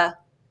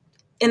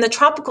the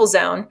tropical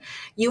zone,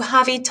 you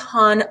have a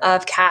ton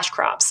of cash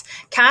crops.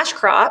 Cash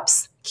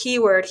crops,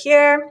 keyword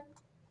here,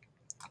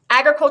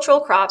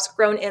 agricultural crops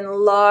grown in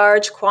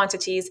large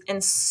quantities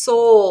and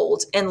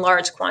sold in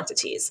large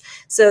quantities.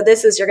 So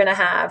this is, you're going to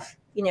have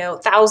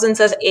thousands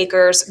of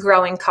acres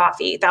growing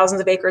coffee, thousands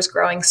of acres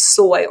growing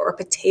soy or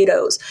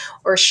potatoes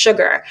or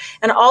sugar.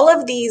 And all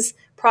of these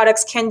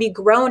products can be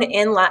grown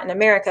in Latin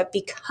America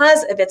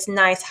because of its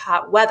nice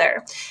hot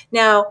weather.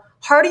 Now,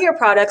 hardier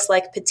products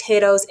like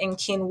potatoes and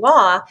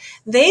quinoa,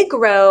 they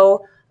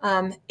grow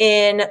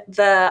in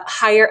the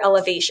higher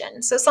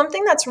elevation. So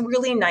something that's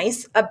really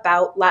nice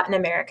about Latin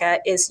America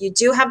is you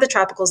do have the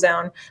tropical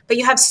zone, but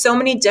you have so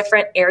many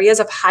different areas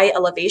of high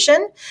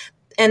elevation.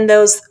 And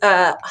those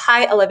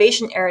high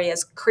elevation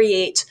areas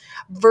create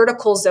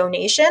vertical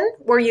zonation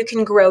where you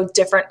can grow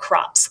different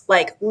crops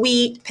like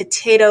wheat,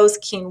 potatoes,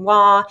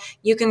 quinoa.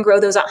 You can grow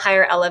those at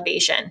higher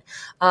elevation.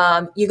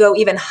 You go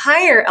even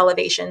higher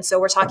elevation. So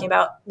we're talking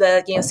about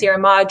the Sierra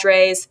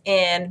Madres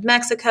in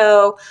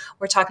Mexico.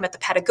 We're talking about the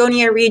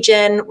Patagonia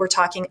region. We're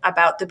talking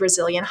about the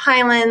Brazilian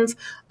highlands,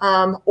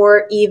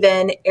 or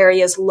even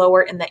areas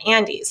lower in the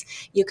Andes.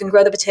 You can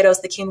grow the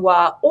potatoes, the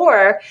quinoa,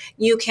 or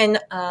you can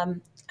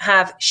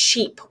have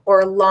sheep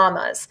or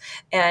llamas,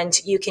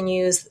 and you can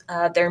use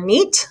their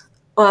meat,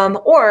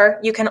 or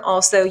you can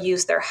also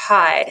use their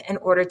hide in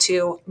order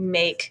to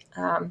make,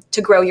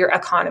 to grow your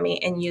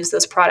economy and use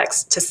those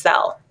products to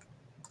sell.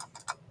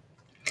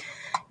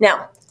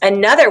 Now,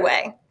 another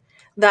way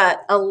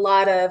that a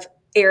lot of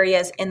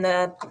areas in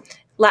the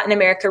Latin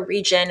America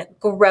region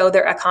grow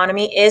their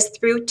economy is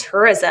through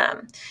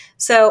tourism.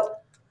 So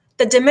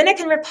the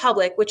Dominican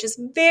Republic, which is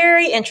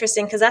very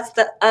interesting because that's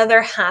the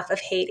other half of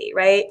Haiti,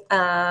 right?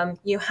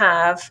 You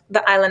have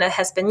the island of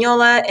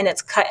Hispaniola and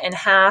it's cut in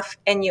half,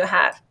 and you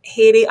have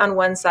Haiti on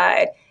one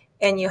side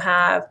and you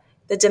have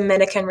the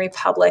Dominican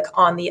Republic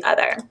on the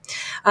other.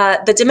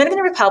 The Dominican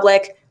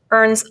Republic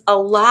earns a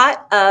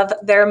lot of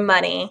their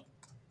money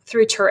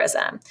through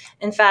tourism.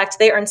 In fact,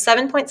 they earned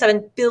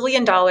 $7.7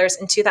 billion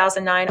in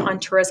 2009 on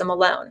tourism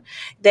alone.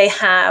 They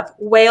have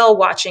whale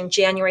watching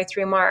January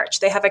through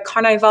March. They have a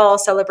Carnival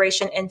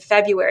celebration in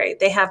February.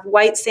 They have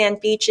white sand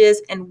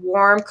beaches and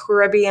warm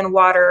Caribbean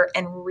water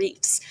and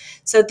reefs.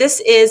 So this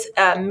is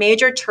a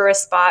major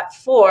tourist spot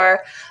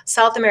for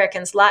South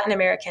Americans, Latin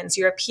Americans,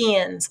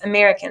 Europeans,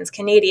 Americans,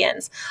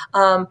 Canadians.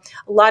 A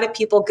lot of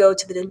people go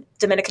to the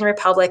Dominican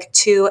Republic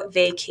to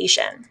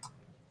vacation.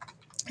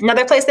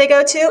 Another place they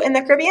go to in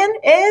the Caribbean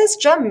is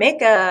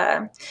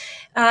Jamaica.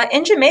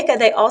 In Jamaica,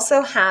 they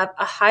also have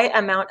a high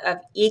amount of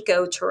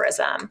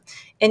ecotourism.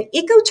 And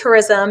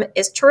ecotourism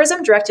is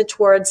tourism directed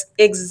towards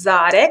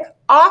exotic,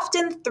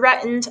 often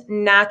threatened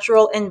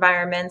natural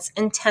environments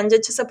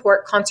intended to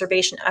support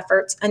conservation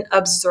efforts and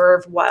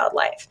observe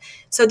wildlife.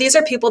 So these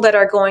are people that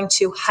are going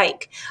to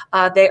hike.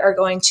 They are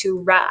going to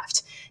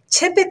raft.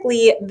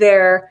 Typically,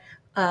 their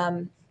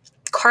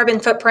carbon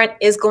footprint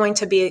is going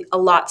to be a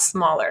lot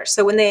smaller.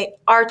 So when they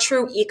are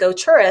true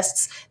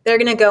eco-tourists, they're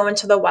going to go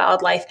into the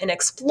wildlife and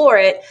explore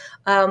it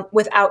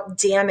without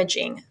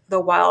damaging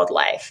the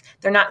wildlife.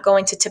 They're not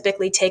going to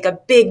typically take a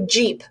big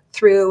Jeep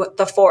through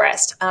the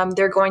forest.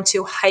 They're going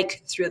to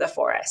hike through the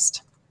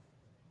forest.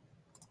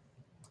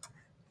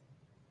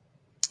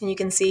 And you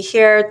can see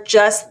here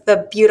just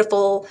the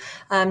beautiful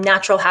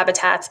natural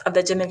habitats of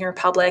the Dominican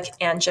Republic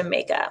and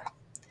Jamaica.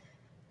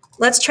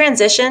 Let's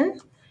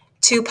transition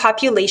to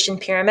population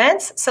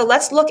pyramids. So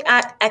let's look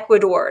at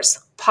Ecuador's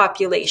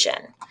population.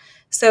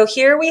 So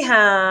here we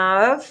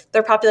have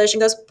their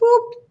population goes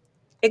boop,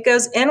 it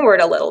goes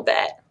inward a little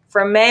bit.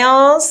 For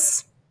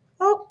males,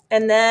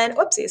 and then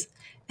whoopsies.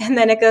 And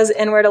then it goes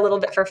inward a little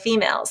bit for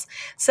females.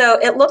 So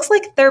it looks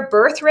like their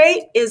birth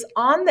rate is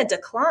on the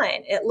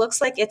decline. It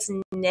looks like it's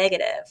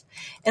negative.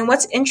 And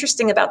what's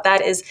interesting about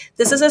that is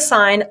this is a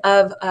sign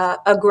of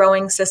a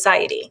growing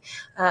society.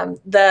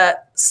 The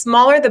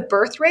smaller the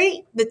birth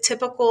rate,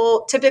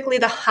 typically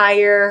the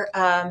higher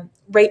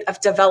rate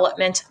of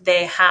development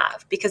they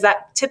have, because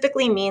that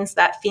typically means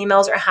that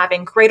females are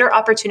having greater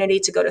opportunity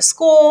to go to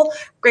school,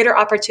 greater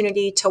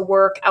opportunity to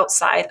work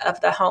outside of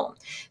the home.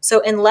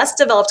 So in less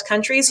developed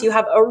countries, you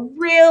have a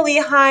really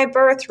high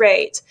birth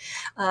rate.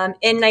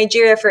 In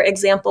Nigeria, for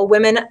example,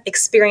 women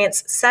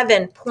experience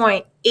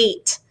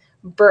 7.8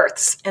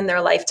 births in their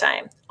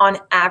lifetime on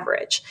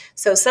average.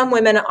 So some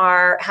women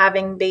are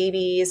having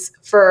babies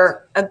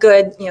for a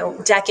good,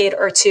 decade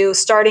or two,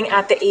 starting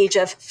at the age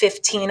of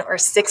 15 or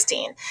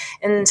 16.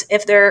 And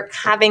if they're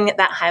having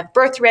that high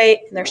birth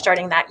rate and they're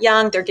starting that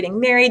young, they're getting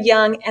married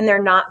young and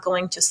they're not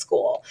going to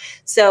school.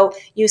 So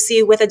you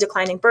see with a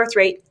declining birth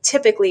rate,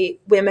 typically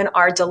women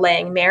are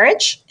delaying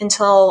marriage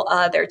until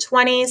their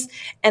 20s,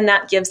 and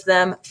that gives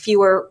them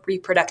fewer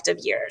reproductive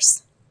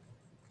years.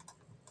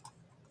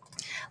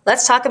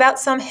 Let's talk about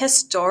some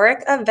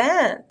historic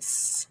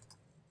events.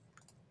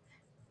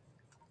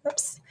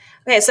 Oops.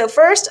 Okay, so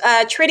first,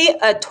 Treaty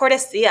of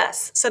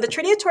Tordesillas. So the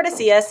Treaty of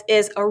Tordesillas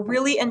is a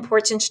really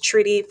important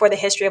treaty for the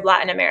history of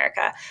Latin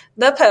America.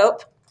 The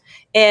Pope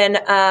in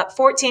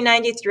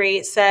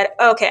 1493 said,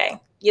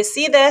 okay, you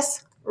see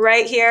this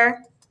right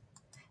here?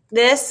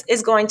 This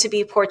is going to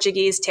be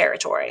Portuguese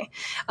territory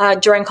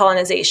during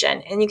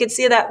colonization. And you can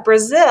see that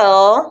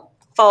Brazil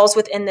falls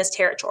within this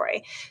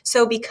territory.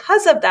 So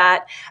because of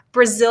that,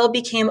 Brazil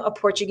became a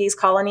Portuguese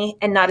colony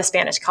and not a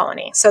Spanish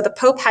colony. So the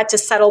Pope had to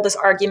settle this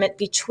argument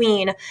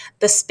between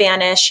the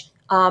Spanish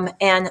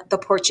and the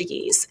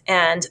Portuguese.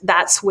 And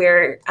that's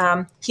where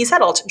he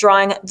settled,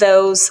 drawing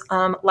those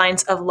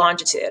lines of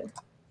longitude.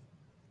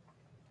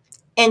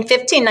 In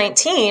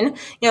 1519,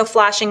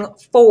 flashing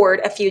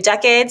forward a few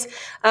decades,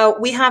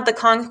 we have the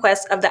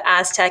conquest of the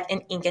Aztec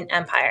and Incan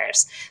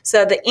empires.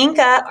 So the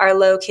Inca are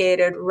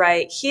located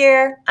right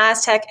here,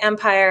 Aztec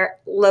Empire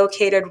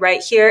located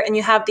right here, and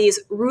you have these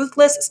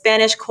ruthless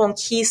Spanish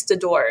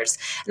conquistadors.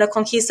 And a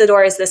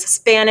conquistador is this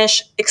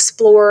Spanish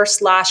explorer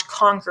 /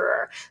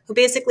 conqueror who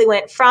basically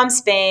went from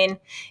Spain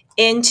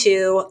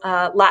into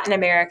Latin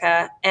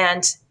America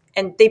and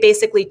they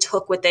basically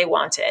took what they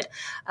wanted.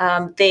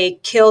 They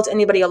killed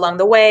anybody along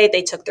the way.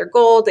 They took their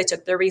gold. They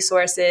took their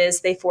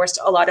resources. They forced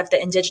a lot of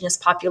the indigenous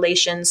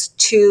populations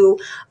to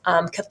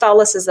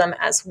Catholicism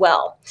as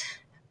well.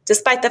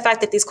 Despite the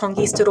fact that these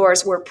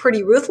conquistadors were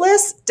pretty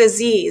ruthless,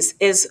 disease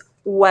is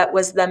what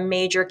was the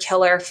major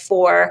killer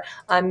for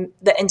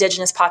the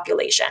indigenous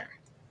population.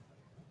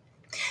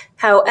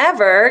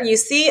 However, you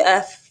see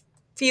a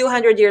few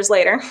hundred years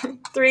later,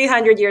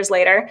 300 years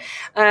later,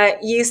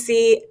 you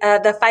see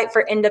the fight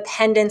for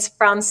independence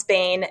from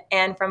Spain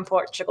and from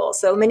Portugal.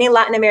 So many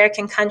Latin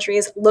American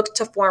countries look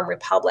to form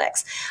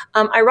republics.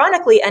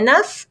 Ironically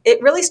enough,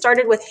 it really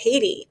started with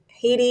Haiti.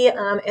 Haiti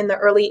in the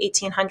early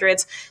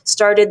 1800s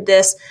started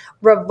this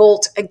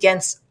revolt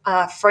against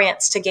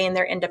France to gain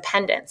their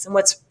independence. And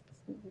what's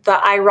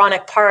the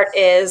ironic part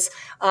is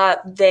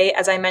they,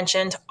 as I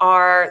mentioned,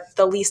 are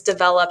the least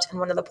developed and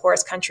one of the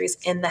poorest countries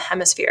in the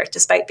hemisphere,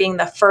 despite being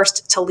the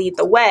first to lead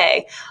the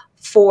way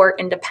for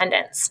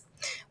independence.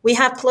 We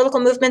have political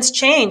movements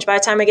change. By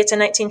the time we get to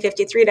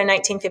 1953 to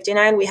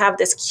 1959, we have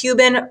this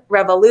Cuban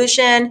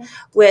revolution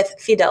with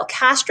Fidel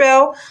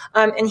Castro,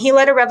 and he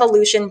led a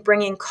revolution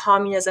bringing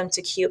communism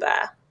to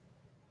Cuba.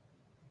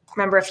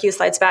 Remember a few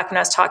slides back when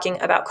I was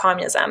talking about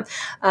communism.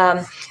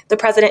 The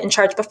president in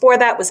charge before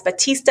that was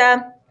Batista.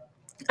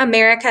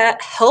 America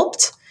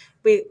helped,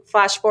 we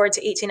flash forward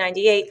to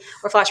 1898,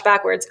 or flash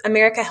backwards,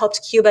 America helped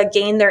Cuba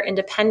gain their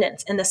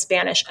independence in the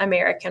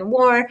Spanish-American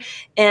War.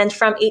 And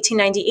from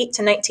 1898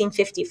 to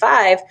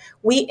 1955,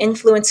 we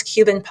influenced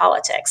Cuban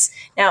politics.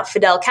 Now,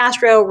 Fidel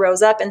Castro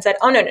rose up and said,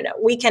 oh, no,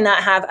 we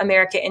cannot have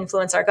America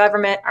influence our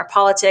government, our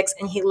politics,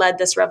 and he led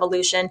this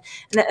revolution,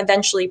 and that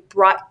eventually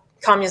brought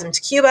communism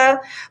to Cuba.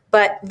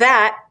 But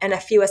that and a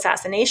few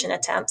assassination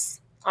attempts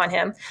on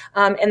him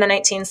in the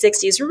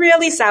 1960s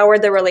really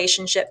soured the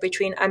relationship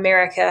between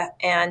America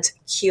and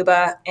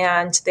Cuba,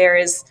 and there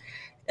is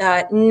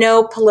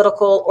no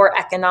political or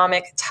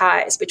economic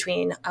ties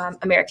between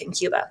America and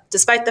Cuba,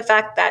 despite the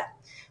fact that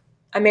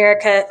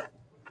America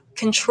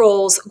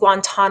controls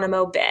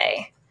Guantanamo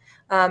Bay,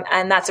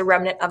 and that's a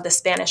remnant of the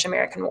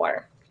Spanish-American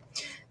War.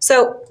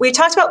 So we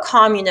talked about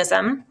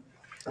communism.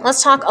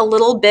 Let's talk a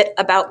little bit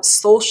about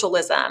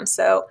socialism.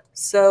 So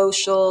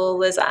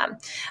socialism,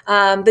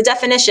 the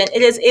definition,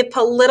 it is a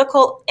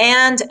political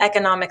and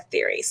economic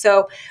theory.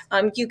 So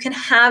you can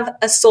have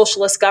a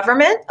socialist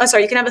government,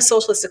 you can have a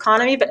socialist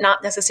economy, but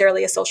not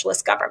necessarily a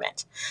socialist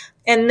government.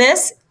 And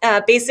this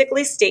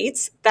basically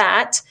states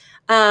that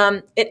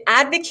it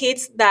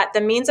advocates that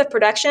the means of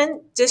production,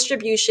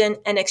 distribution,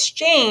 and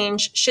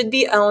exchange should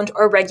be owned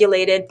or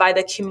regulated by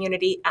the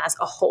community as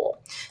a whole.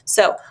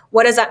 So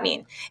what does that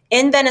mean?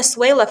 In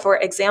Venezuela, for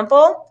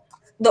example,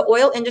 the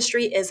oil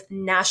industry is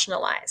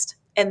nationalized.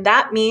 And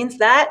that means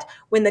that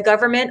when the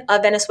government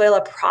of Venezuela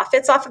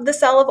profits off of the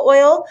sale of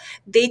oil,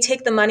 they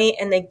take the money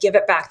and they give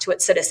it back to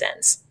its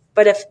citizens.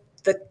 But if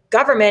the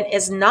government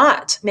is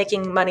not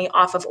making money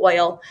off of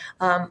oil,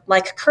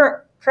 like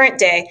current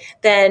day,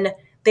 then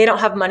they don't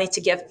have money to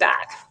give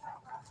back.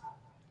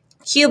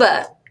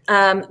 Cuba,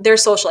 they're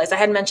socialized. I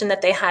had mentioned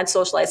that they had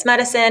socialized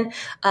medicine.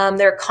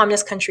 They're a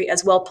communist country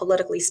as well,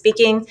 politically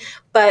speaking,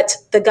 but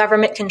the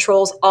government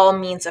controls all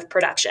means of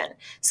production.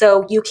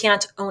 So you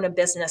can't own a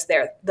business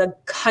there. The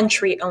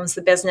country owns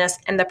the business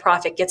and the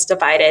profit gets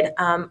divided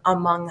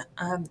among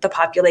the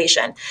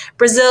population.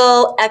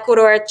 Brazil,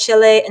 Ecuador,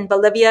 Chile, and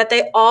Bolivia,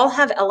 they all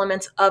have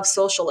elements of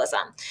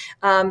socialism.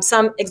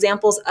 Some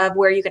examples of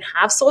where you can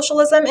have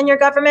socialism in your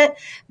government,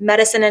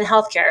 medicine and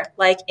healthcare,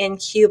 like in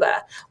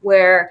Cuba,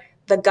 where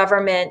the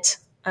government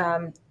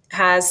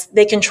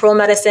they control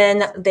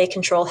medicine, they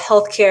control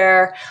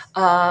healthcare,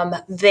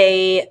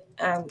 they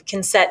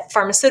can set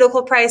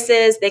pharmaceutical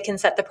prices, they can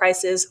set the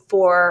prices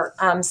for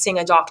seeing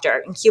a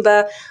doctor. In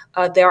Cuba,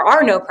 there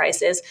are no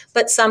prices,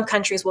 but some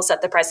countries will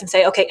set the price and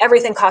say, okay,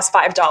 everything costs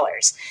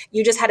 $5.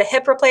 You just had a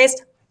hip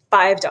replaced,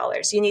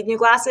 $5. You need new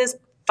glasses,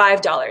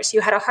 $5.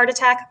 You had a heart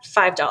attack,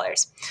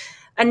 $5.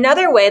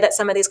 Another way that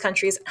some of these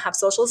countries have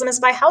socialism is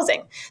by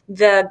housing.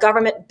 The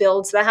government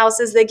builds the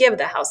houses, they give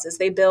the houses.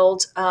 They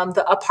build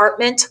the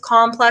apartment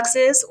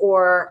complexes,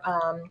 or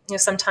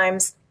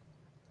sometimes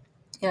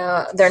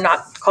they're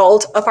not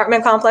called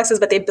apartment complexes,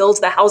 but they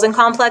build the housing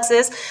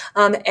complexes,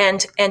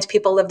 and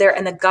people live there,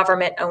 and the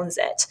government owns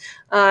it.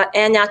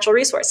 And natural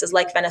resources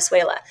like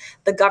Venezuela.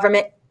 The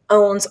government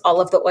owns all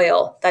of the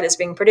oil that is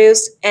being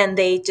produced, and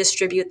they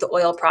distribute the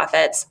oil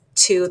profits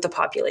to the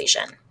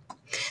population.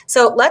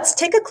 So let's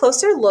take a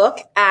closer look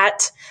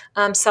at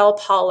Sao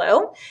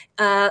Paulo,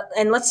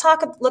 and let's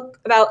look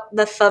about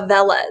the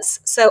favelas.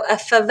 So a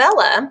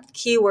favela,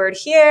 keyword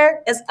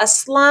here, is a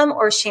slum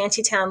or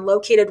shantytown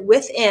located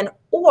within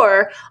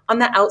or on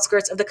the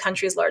outskirts of the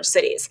country's large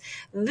cities.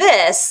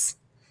 This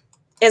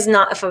is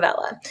not a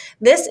favela.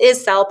 This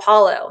is Sao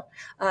Paulo,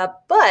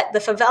 but the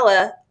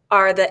favela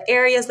are the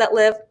areas that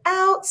live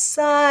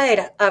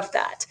outside of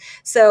that.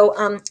 So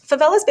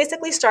favelas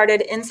basically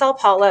started in Sao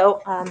Paulo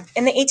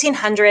in the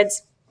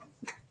 1800s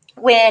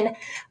when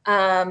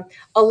a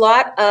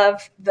lot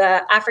of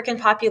the African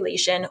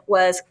population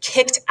was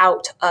kicked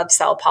out of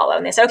Sao Paulo.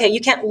 And they said, okay, you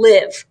can't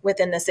live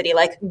within the city.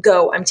 Like,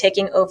 go, I'm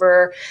taking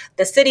over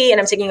the city and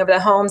I'm taking over the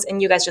homes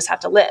and you guys just have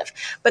to live.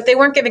 But they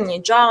weren't giving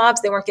any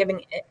jobs. They weren't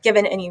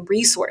given any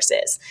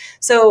resources.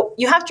 So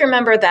you have to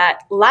remember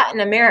that Latin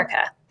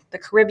America, the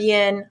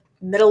Caribbean,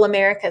 Middle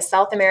America,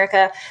 South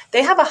America,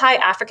 they have a high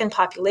African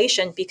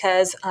population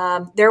because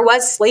there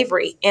was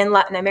slavery in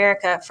Latin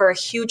America for a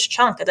huge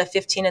chunk of the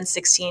 15 and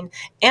 16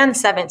 and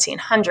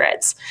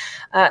 1700s.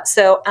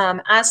 So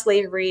as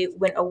slavery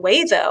went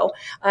away, though,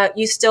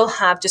 you still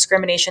have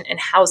discrimination in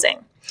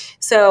housing.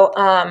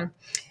 So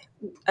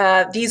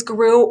these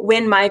grew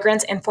when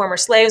migrants and former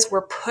slaves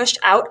were pushed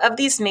out of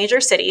these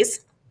major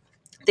cities.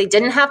 They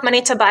didn't have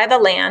money to buy the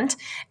land,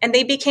 and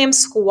they became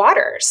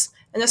squatters.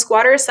 And a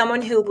squatter is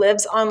someone who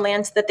lives on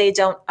lands that they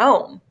don't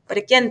own. But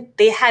again,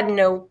 they had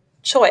no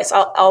choice.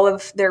 All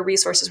of their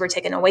resources were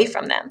taken away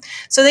from them.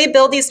 So they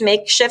build these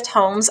makeshift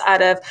homes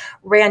out of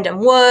random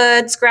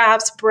wood,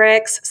 scraps,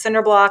 bricks,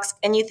 cinder blocks,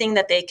 anything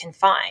that they can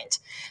find.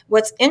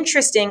 What's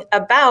interesting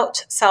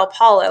about Sao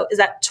Paulo is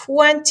that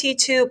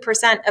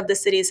 22% of the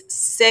city's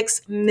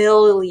 6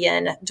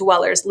 million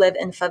dwellers live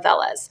in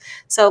favelas.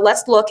 So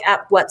let's look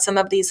at what some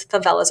of these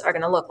favelas are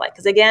going to look like.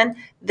 Because again,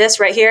 this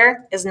right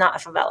here is not a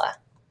favela.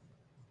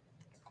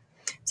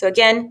 So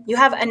again, you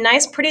have a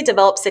nice, pretty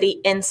developed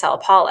city in Sao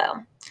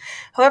Paulo.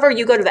 However,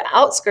 you go to the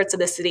outskirts of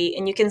the city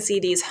and you can see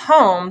these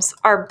homes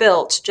are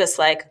built just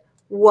like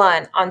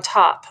one on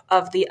top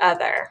of the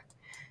other.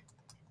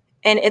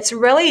 And it's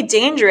really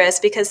dangerous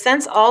because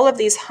since all of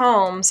these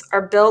homes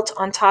are built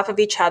on top of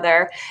each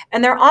other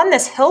and they're on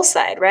this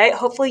hillside, right?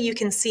 Hopefully you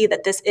can see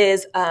that this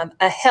is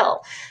a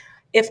hill.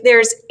 If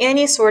there's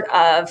any sort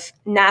of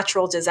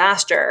natural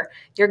disaster,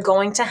 you're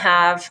going to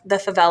have the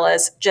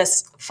favelas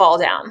just fall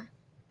down.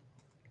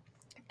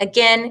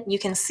 Again, you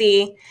can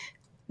see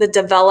the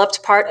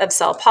developed part of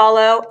Sao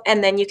Paulo,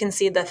 and then you can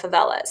see the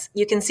favelas.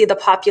 You can see the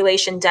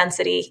population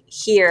density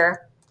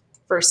here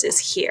versus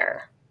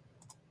here.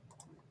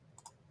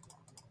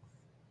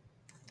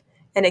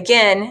 And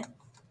again,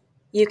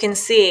 you can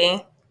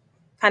see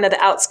kind of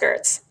the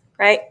outskirts,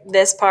 right?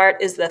 This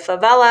part is the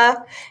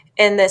favela,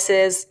 and this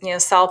is,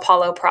 Sao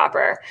Paulo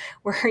proper,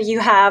 where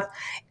you have,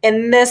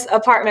 in this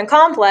apartment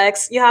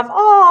complex, you have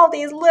all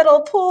these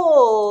little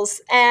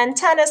pools and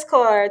tennis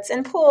courts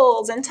and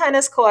pools and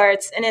tennis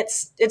courts, and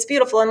it's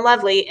beautiful and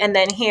lovely. And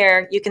then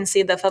here you can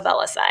see the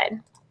favela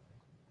side.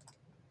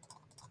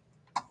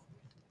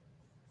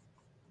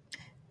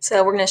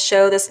 So we're going to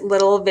show this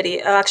little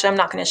video. Actually, I'm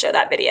not going to show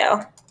that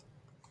video.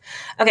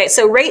 Okay,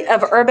 so rate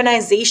of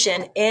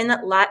urbanization in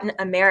Latin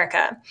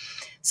America.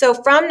 So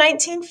from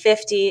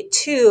 1950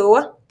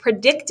 to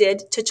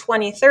predicted to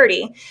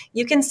 2030,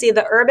 you can see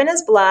the urban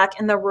is black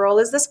and the rural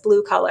is this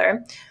blue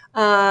color.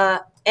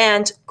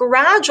 And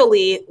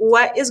gradually,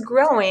 what is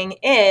growing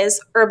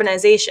is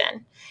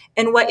urbanization.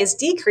 And what is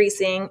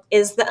decreasing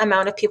is the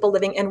amount of people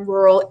living in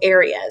rural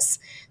areas.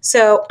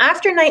 So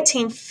after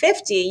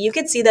 1950, you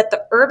could see that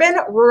the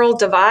urban-rural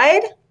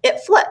divide, it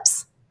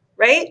flips,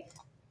 right?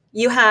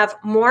 You have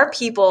more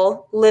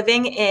people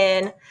living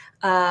in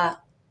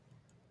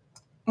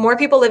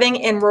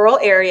rural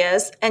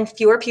areas and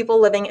fewer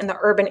people living in the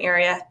urban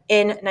area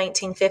in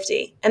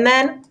 1950. And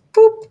then,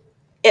 boop,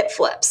 it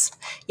flips.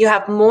 You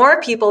have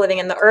more people living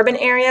in the urban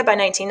area by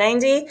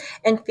 1990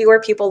 and fewer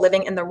people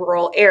living in the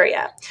rural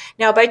area.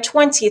 Now, by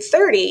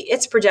 2030,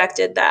 it's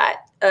projected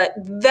that a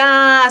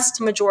vast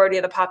majority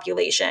of the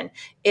population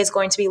is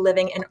going to be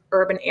living in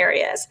urban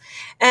areas.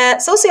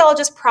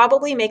 Sociologists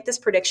probably make this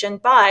prediction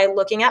by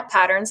looking at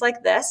patterns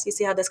like this. You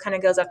see how this kind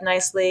of goes up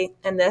nicely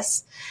in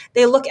this.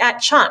 They look at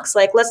chunks,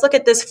 like let's look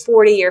at this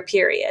 40-year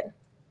period.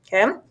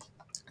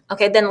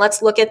 Okay, then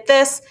let's look at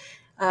this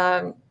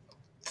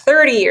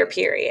 30-year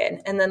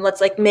period, and then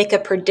let's make a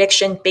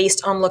prediction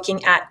based on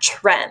looking at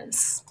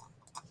trends.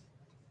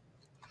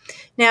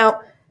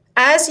 Now,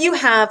 as you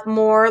have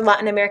more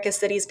Latin American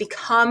cities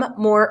become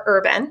more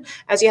urban,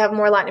 as you have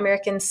more Latin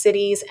American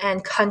cities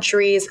and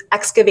countries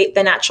excavate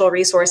the natural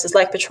resources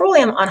like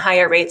petroleum on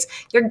higher rates,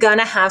 you're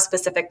gonna have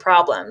specific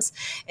problems.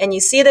 And you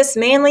see this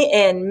mainly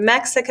in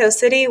Mexico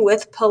City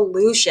with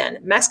pollution.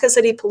 Mexico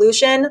City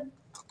pollution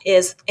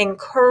is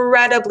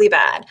incredibly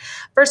bad.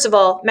 First of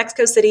all,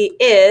 Mexico City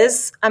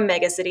is a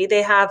mega city.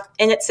 They have,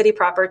 in its city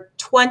proper,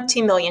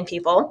 20 million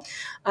people.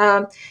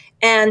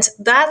 And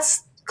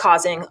that's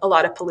causing a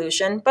lot of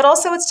pollution, but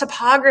also its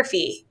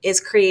topography is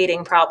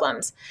creating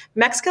problems.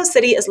 Mexico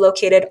City is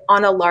located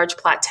on a large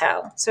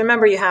plateau. So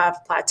remember, you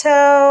have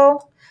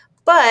plateau,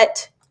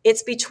 but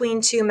it's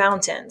between two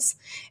mountains.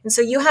 And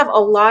so you have a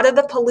lot of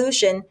the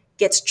pollution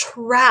gets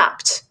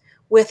trapped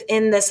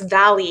within this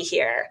valley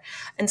here.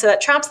 And so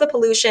that traps the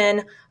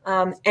pollution,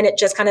 and it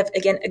just kind of,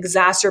 again,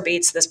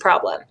 exacerbates this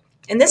problem.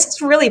 And this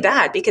is really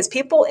bad because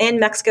people in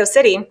Mexico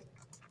City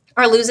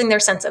are losing their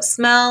sense of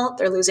smell,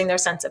 they're losing their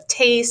sense of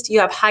taste.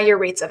 You have higher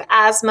rates of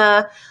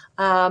asthma,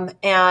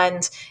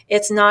 and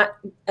it's not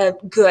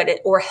good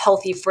or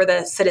healthy for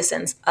the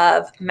citizens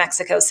of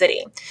Mexico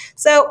City.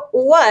 So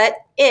what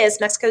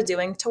is Mexico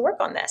doing to work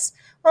on this?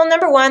 Well,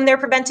 number one, they're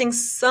preventing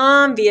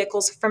some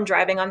vehicles from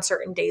driving on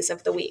certain days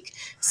of the week.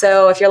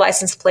 So if your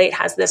license plate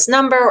has this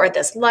number or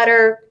this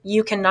letter,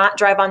 you cannot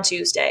drive on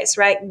Tuesdays,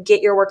 right?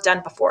 Get your work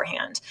done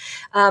beforehand.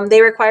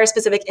 They require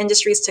specific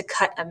industries to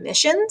cut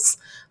emissions.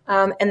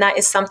 And that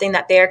is something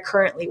that they are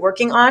currently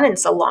working on, and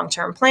it's a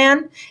long-term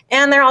plan.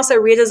 And they're also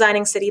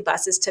redesigning city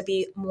buses to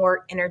be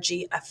more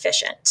energy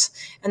efficient.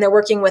 And they're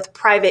working with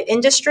private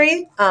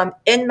industry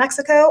in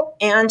Mexico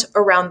and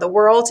around the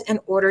world in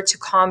order to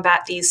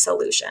combat these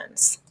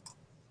solutions.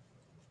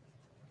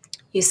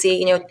 You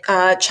see,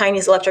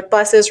 Chinese electric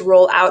buses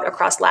roll out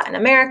across Latin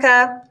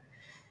America.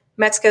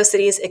 Mexico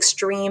City's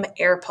extreme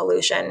air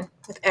pollution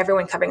with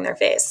everyone covering their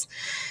face.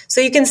 So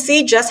you can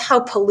see just how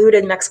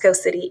polluted Mexico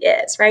City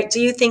is, right?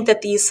 Do you think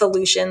that these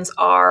solutions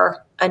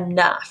are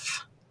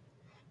enough?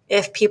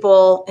 If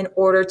people, in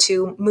order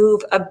to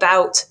move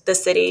about the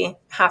city,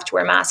 have to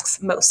wear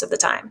masks most of the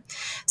time.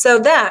 So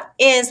that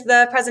is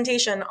the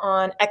presentation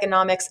on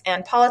economics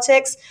and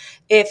politics.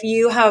 If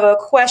you have a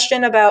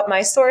question about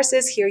my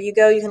sources, here you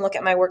go. You can look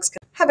at my works.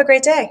 Have a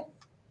great day.